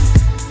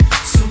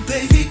 So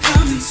baby,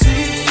 come and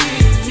see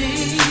me.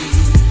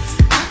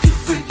 I can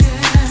freak it.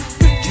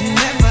 You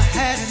never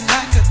had it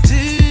like I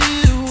do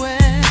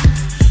it.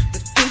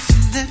 But if you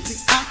let me,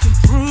 I can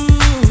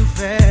prove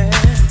it.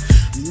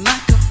 I'm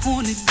like a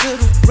horny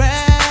little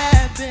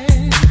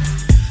rabbit.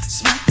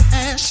 Smack the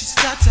ass, she's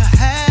got to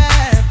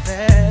have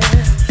it.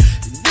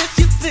 And if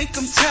you think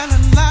I'm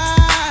telling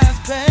lies,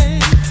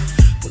 babe,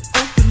 well,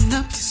 open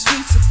up your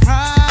sweet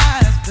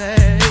surprise,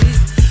 babe.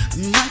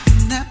 I'm like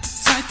an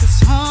appetite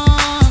that's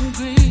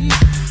hungry,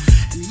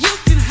 and you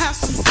can have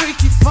some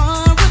freaky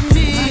fun with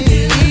me.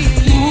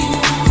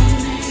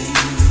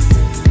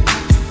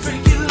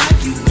 Freak it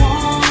like you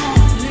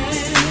want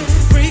it.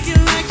 Freak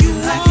it like you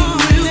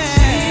want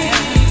it.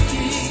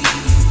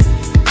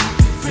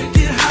 Freak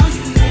it how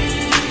you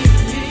need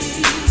me.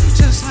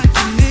 Just like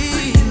you need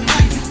me.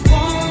 Like you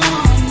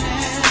want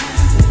it.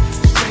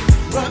 Straight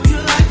rub you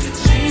like a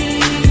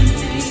genie.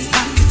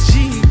 Like a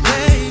genie,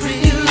 baby.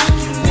 Freak it like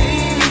you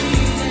need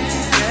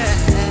it.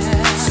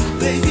 So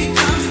baby,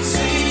 come and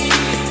see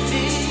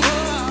me.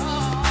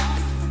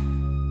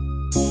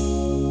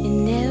 It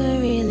never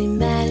really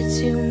mattered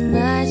too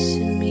much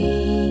to me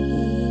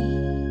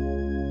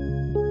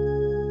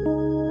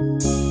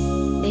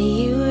that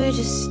you were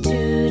just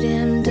too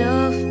damn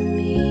dull for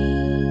me.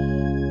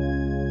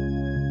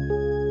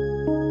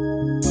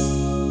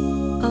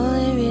 All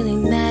that really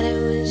mattered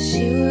was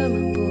you were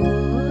my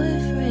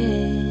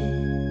boyfriend,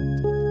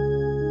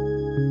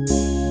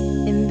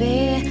 and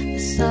baby,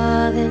 that's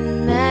all that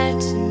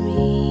mattered to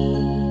me.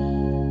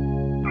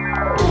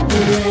 You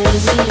let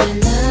me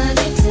love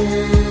you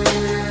down,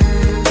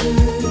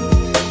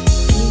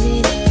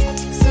 even if it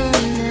takes all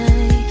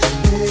night.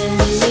 You let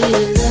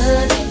me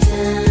love you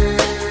down.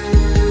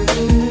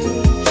 You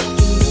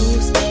know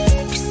it's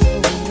gonna be so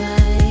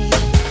right.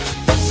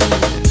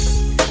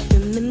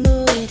 Remember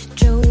when I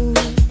drove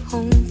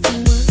home from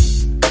work?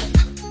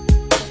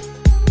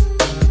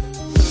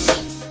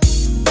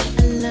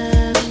 I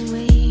love the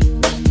way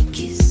when you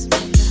kiss me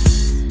back.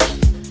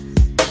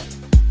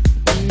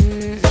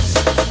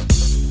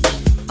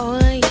 All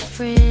of your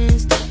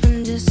friends, I'm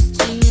just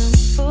too young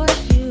for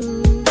you.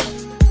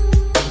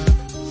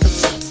 But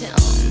you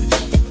tell 'em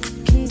that I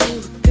can do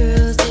what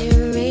girls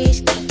their age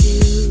can do.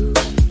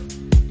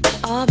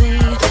 Oh,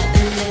 babe,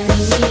 let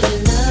me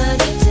love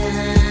you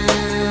down,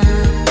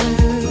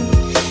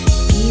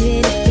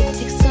 even if it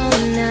takes all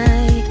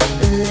night.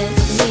 Let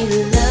me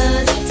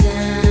love you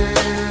down.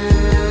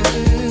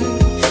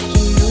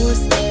 You know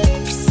it's gonna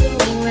be so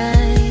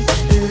right.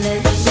 Let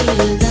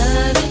me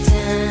love you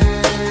down,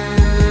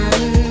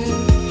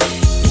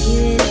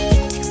 even if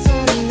it takes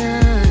all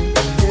night.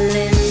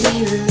 Let me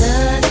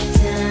love you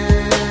down.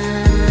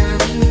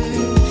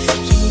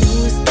 You know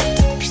it's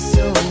gonna be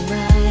so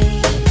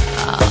right.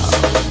 Oh.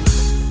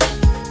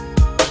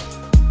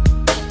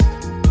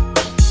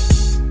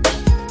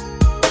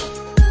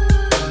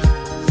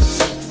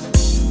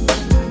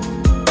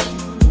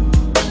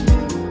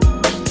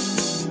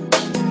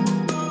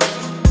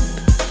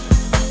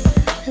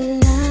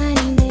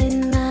 Lying in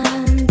my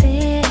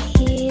bed,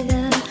 hear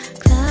the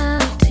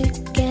clock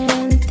tick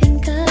and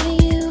think of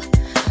you.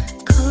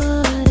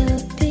 Caught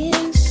up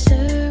in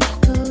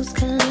circles,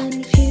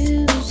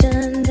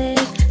 confusion,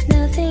 there's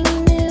nothing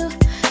new.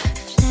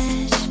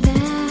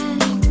 Flashback,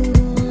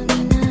 warm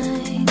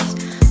nights,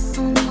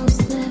 almost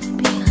left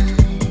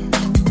behind.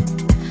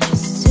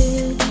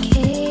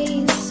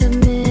 Suitcase of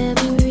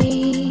memories.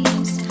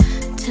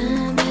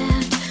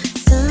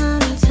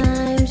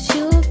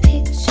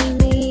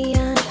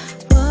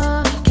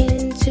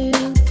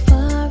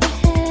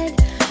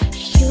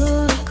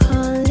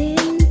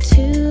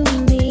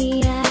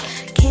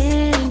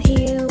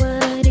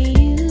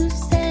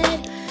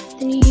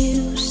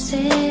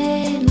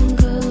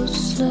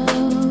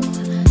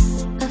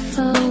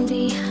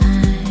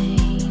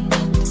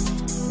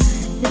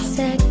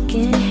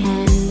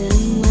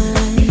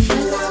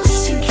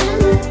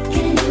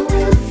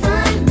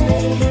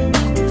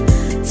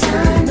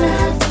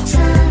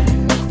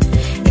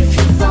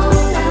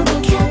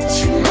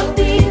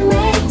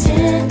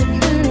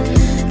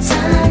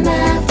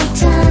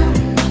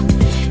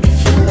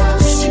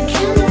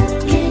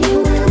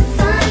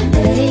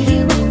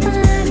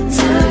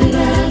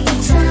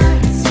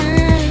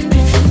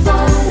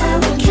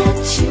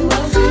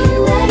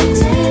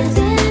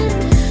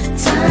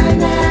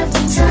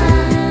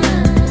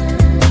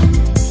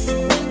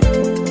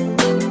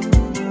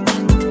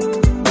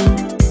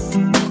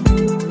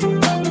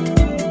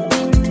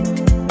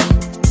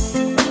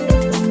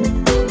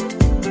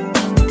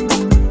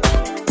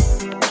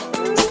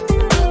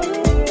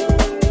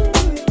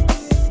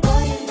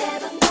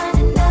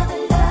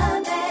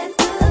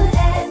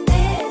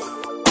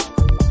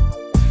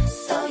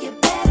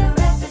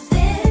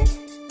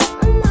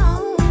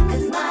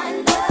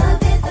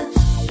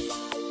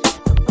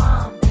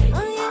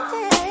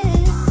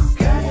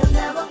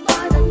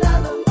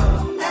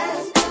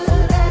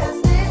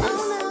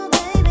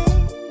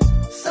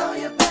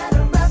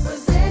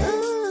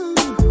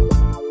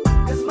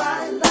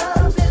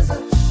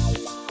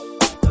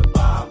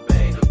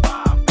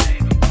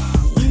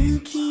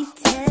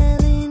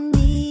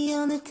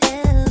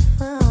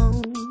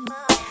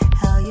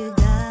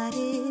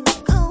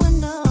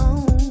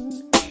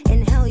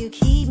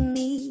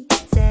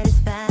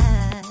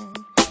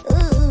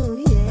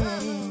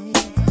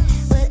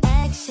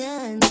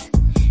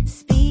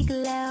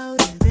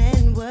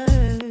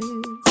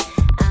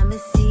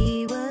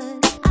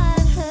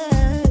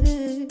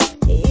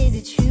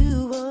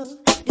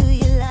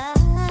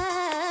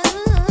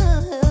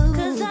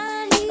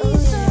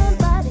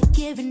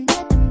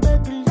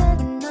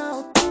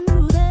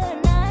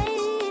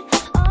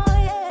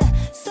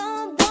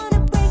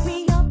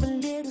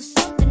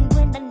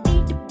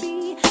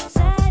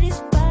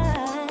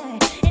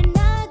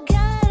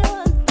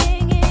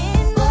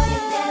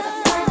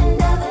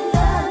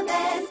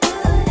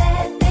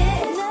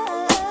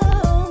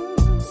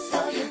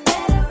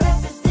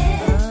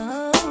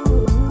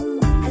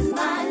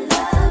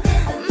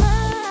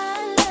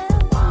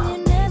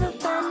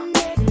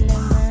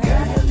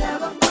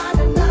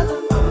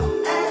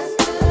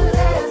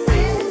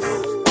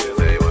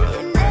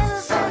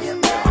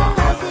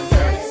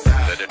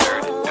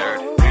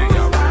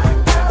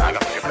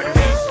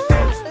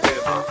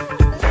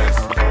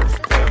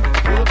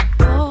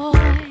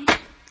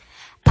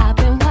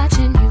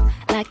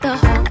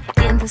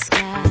 the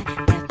sky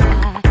that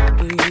fly,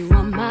 but you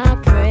are my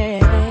prey.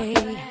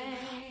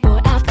 Boy,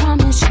 I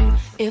promise you,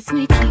 if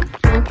we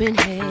keep bumping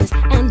heads,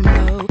 I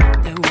know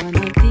that one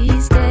of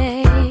these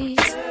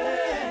days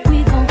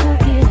we gon'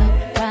 hook it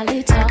up,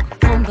 probably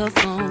talk on the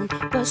phone.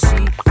 But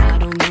see, I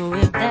don't know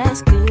if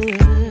that's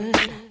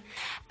good.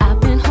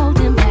 I've been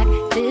holding back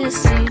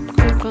this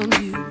secret from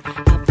you.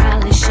 I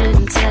probably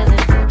shouldn't tell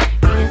it,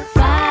 but if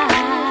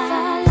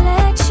I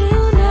let you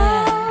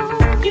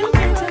know, you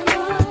can't tell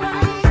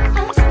nobody,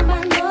 I'm talking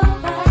about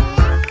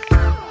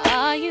nobody.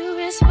 Are you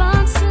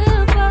responsible?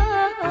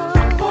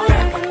 Boy,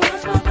 I gotta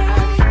watch my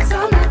back, 'cause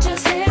I'm not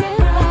just hitting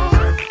by.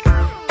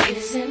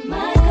 Is it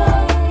my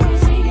goal?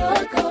 Is it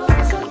your goal?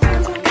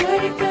 Sometimes I'm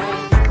pretty good,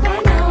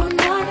 right now I'm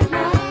not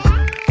enough.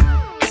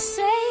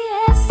 Say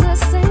yes or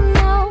say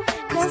no,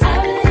 'cause I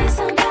really need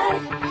somebody.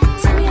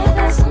 Tell me if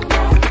that's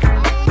somebody.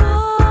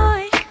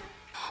 Boy,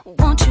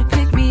 won't you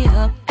pick me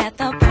up at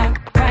the park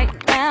right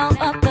now,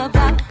 up the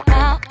block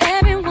while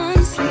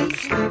everyone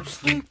sleeps?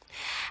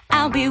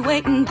 I'll be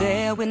waiting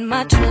there with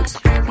my trips,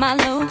 my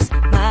looks,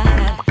 my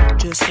hat,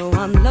 just so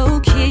I'm low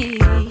key.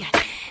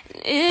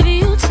 If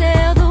you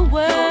tell the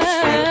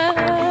world,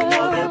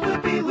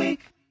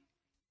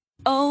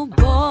 oh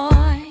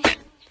boy,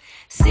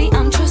 see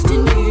I'm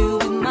trusting you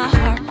with my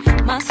heart,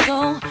 my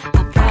soul.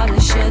 I probably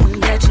shouldn't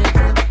let you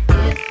go.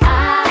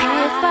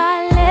 If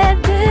I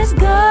let this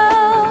go,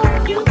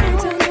 you can't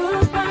tell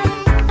nobody,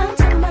 I'm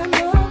talking about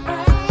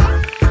nobody.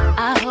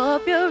 I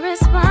hope you're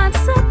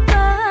responsible.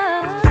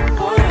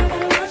 Boy, I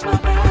gotta watch my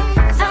back,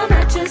 'cause I'm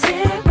not just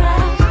here by.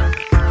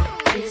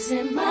 Is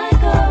it my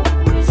goal?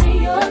 Is it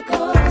your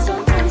goal?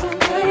 Sometimes I'm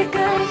pretty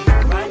good,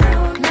 right now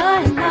I'm not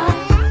enough.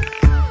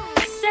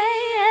 Say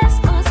yes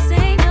or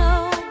say no,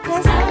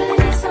 'cause I really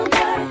need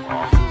somebody.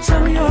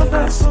 Tell me your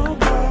best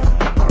somebody.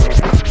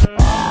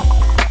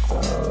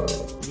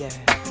 Yeah.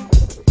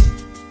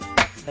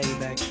 Lay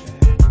back,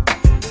 man.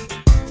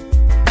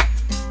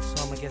 So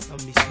I'ma get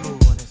something be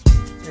smooth on this one.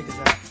 Check this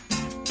out.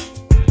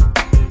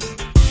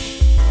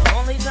 The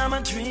only time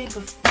I drink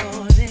a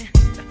 40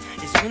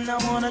 is when I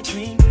wanna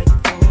drink at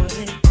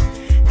 40.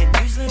 And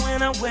usually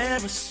when I wear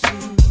a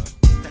suit,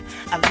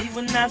 I leave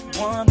with not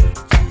one or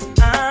two.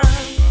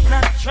 I'm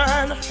not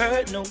trying to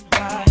hurt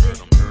nobody.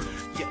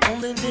 You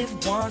only live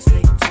once,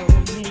 they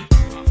told me.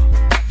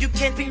 You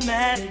can't be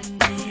mad at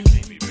me,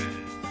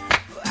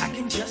 but I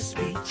can just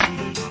be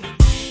cheap.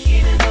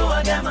 Even though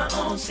I got my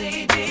own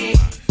CD,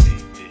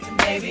 and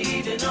maybe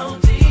even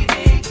on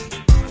TV,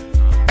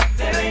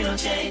 there ain't no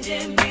change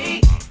in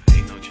me.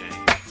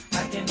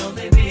 I can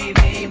only be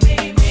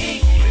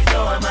me.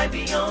 Though I might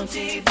be on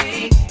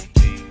TV,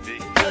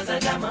 cause I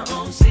got my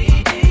own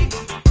CD.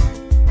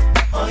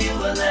 All you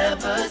will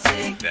ever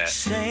see,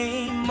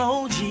 same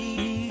OG.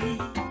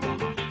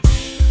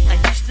 I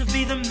used to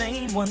be the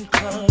main one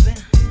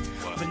clubbing,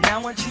 but now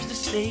I choose to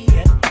stay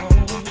at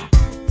home.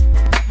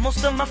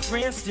 Most of my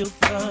friends still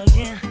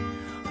thugging,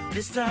 but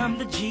this time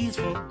the G's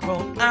were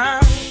grown.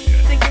 I'm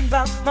thinking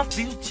about my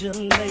future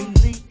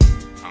lately,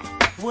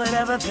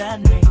 whatever that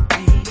may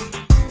be.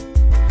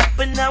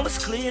 But now it's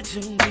clear to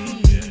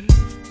me,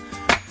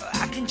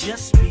 I can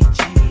just be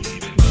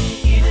cheap.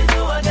 Even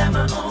though I got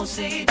my own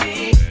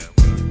CD,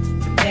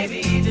 maybe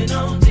even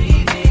on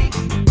TV,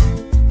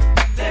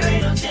 there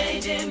ain't no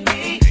change in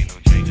me.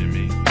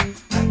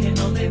 I can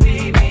only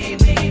be me.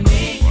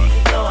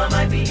 Though I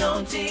might be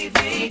on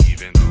TV,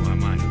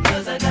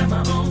 cause I got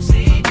my own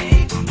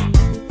CD.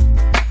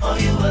 All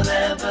you will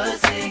ever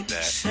see,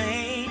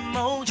 same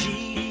OG.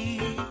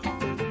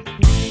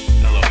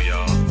 Hello,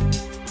 y'all.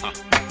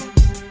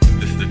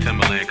 This is the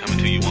Timberland coming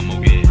to you one more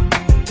again.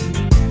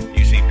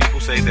 You see, people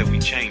say that we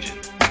changing,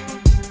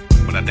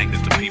 but I think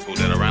it's the people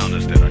that are around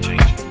us that are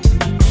changing.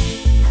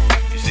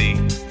 You see,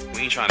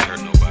 we ain't trying to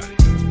hurt nobody,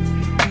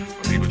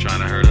 but people trying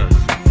to hurt us.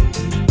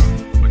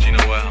 But you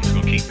know what? I'm just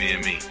gonna keep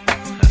being me.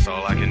 That's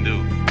all I can do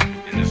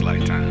in this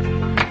lifetime.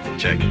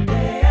 Check it.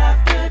 Day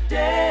after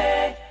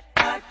day,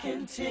 I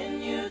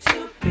continue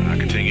to be. I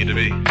continue to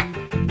be.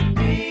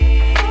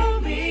 Me,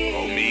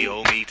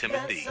 oh me,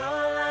 Timothy. That's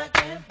all I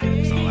can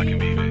be. That's all I can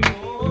be, baby.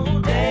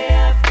 Day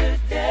after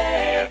day,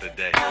 Day after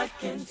day, I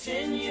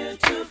continue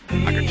to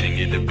be. I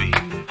continue to be.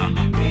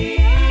 Me.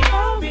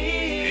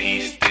 And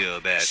he's still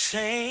that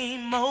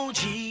same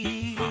OG.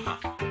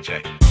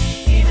 Check it.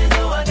 Even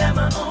though I got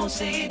my own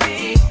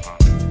CD,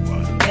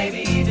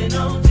 maybe even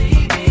on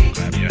TV,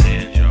 clap your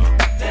hands, y'all.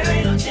 there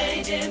ain't no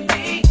change in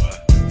me.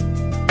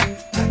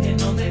 I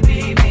can only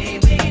be me.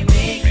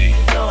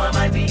 Though I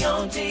might be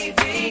on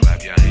TV,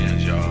 clap your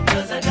hands, y'all.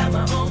 cause I got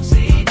my own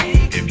CD.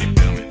 If you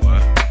feel me,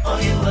 what?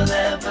 All you will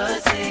ever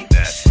see,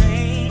 That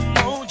same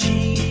OG.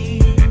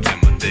 and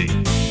Timothy.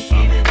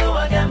 even though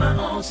I got my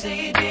own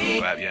CD,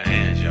 Clap your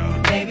hands, y'all.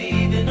 maybe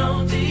even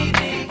on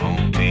TV,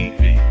 On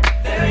TV.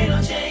 there ain't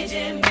no change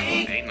in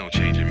me. Ain't no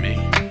change in me.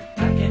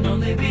 I can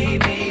only be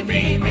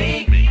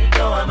me.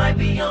 Though I might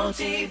be on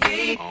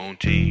TV, On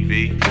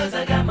TV. cause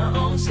I got my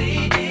own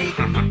CD.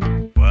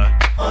 What?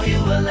 All you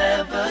will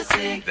ever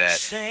see, That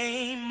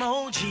same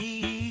OG.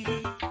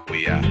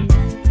 we are.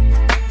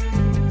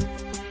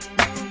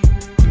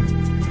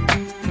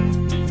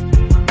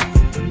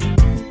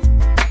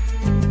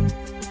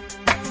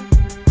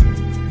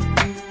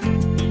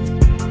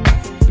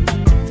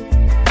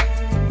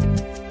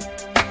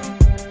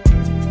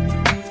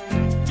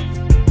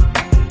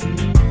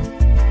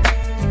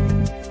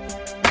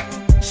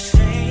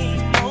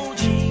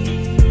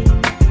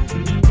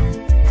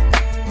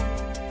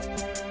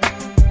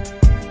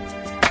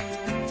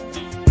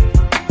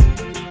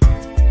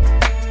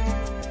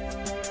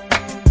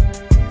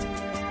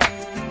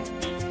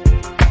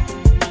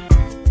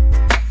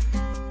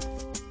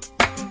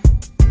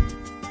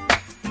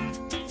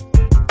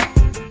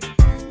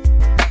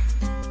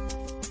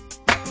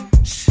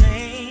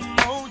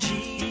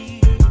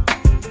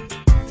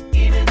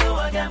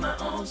 got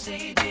my own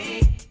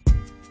CD,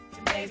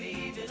 and maybe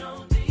even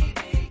on DVD.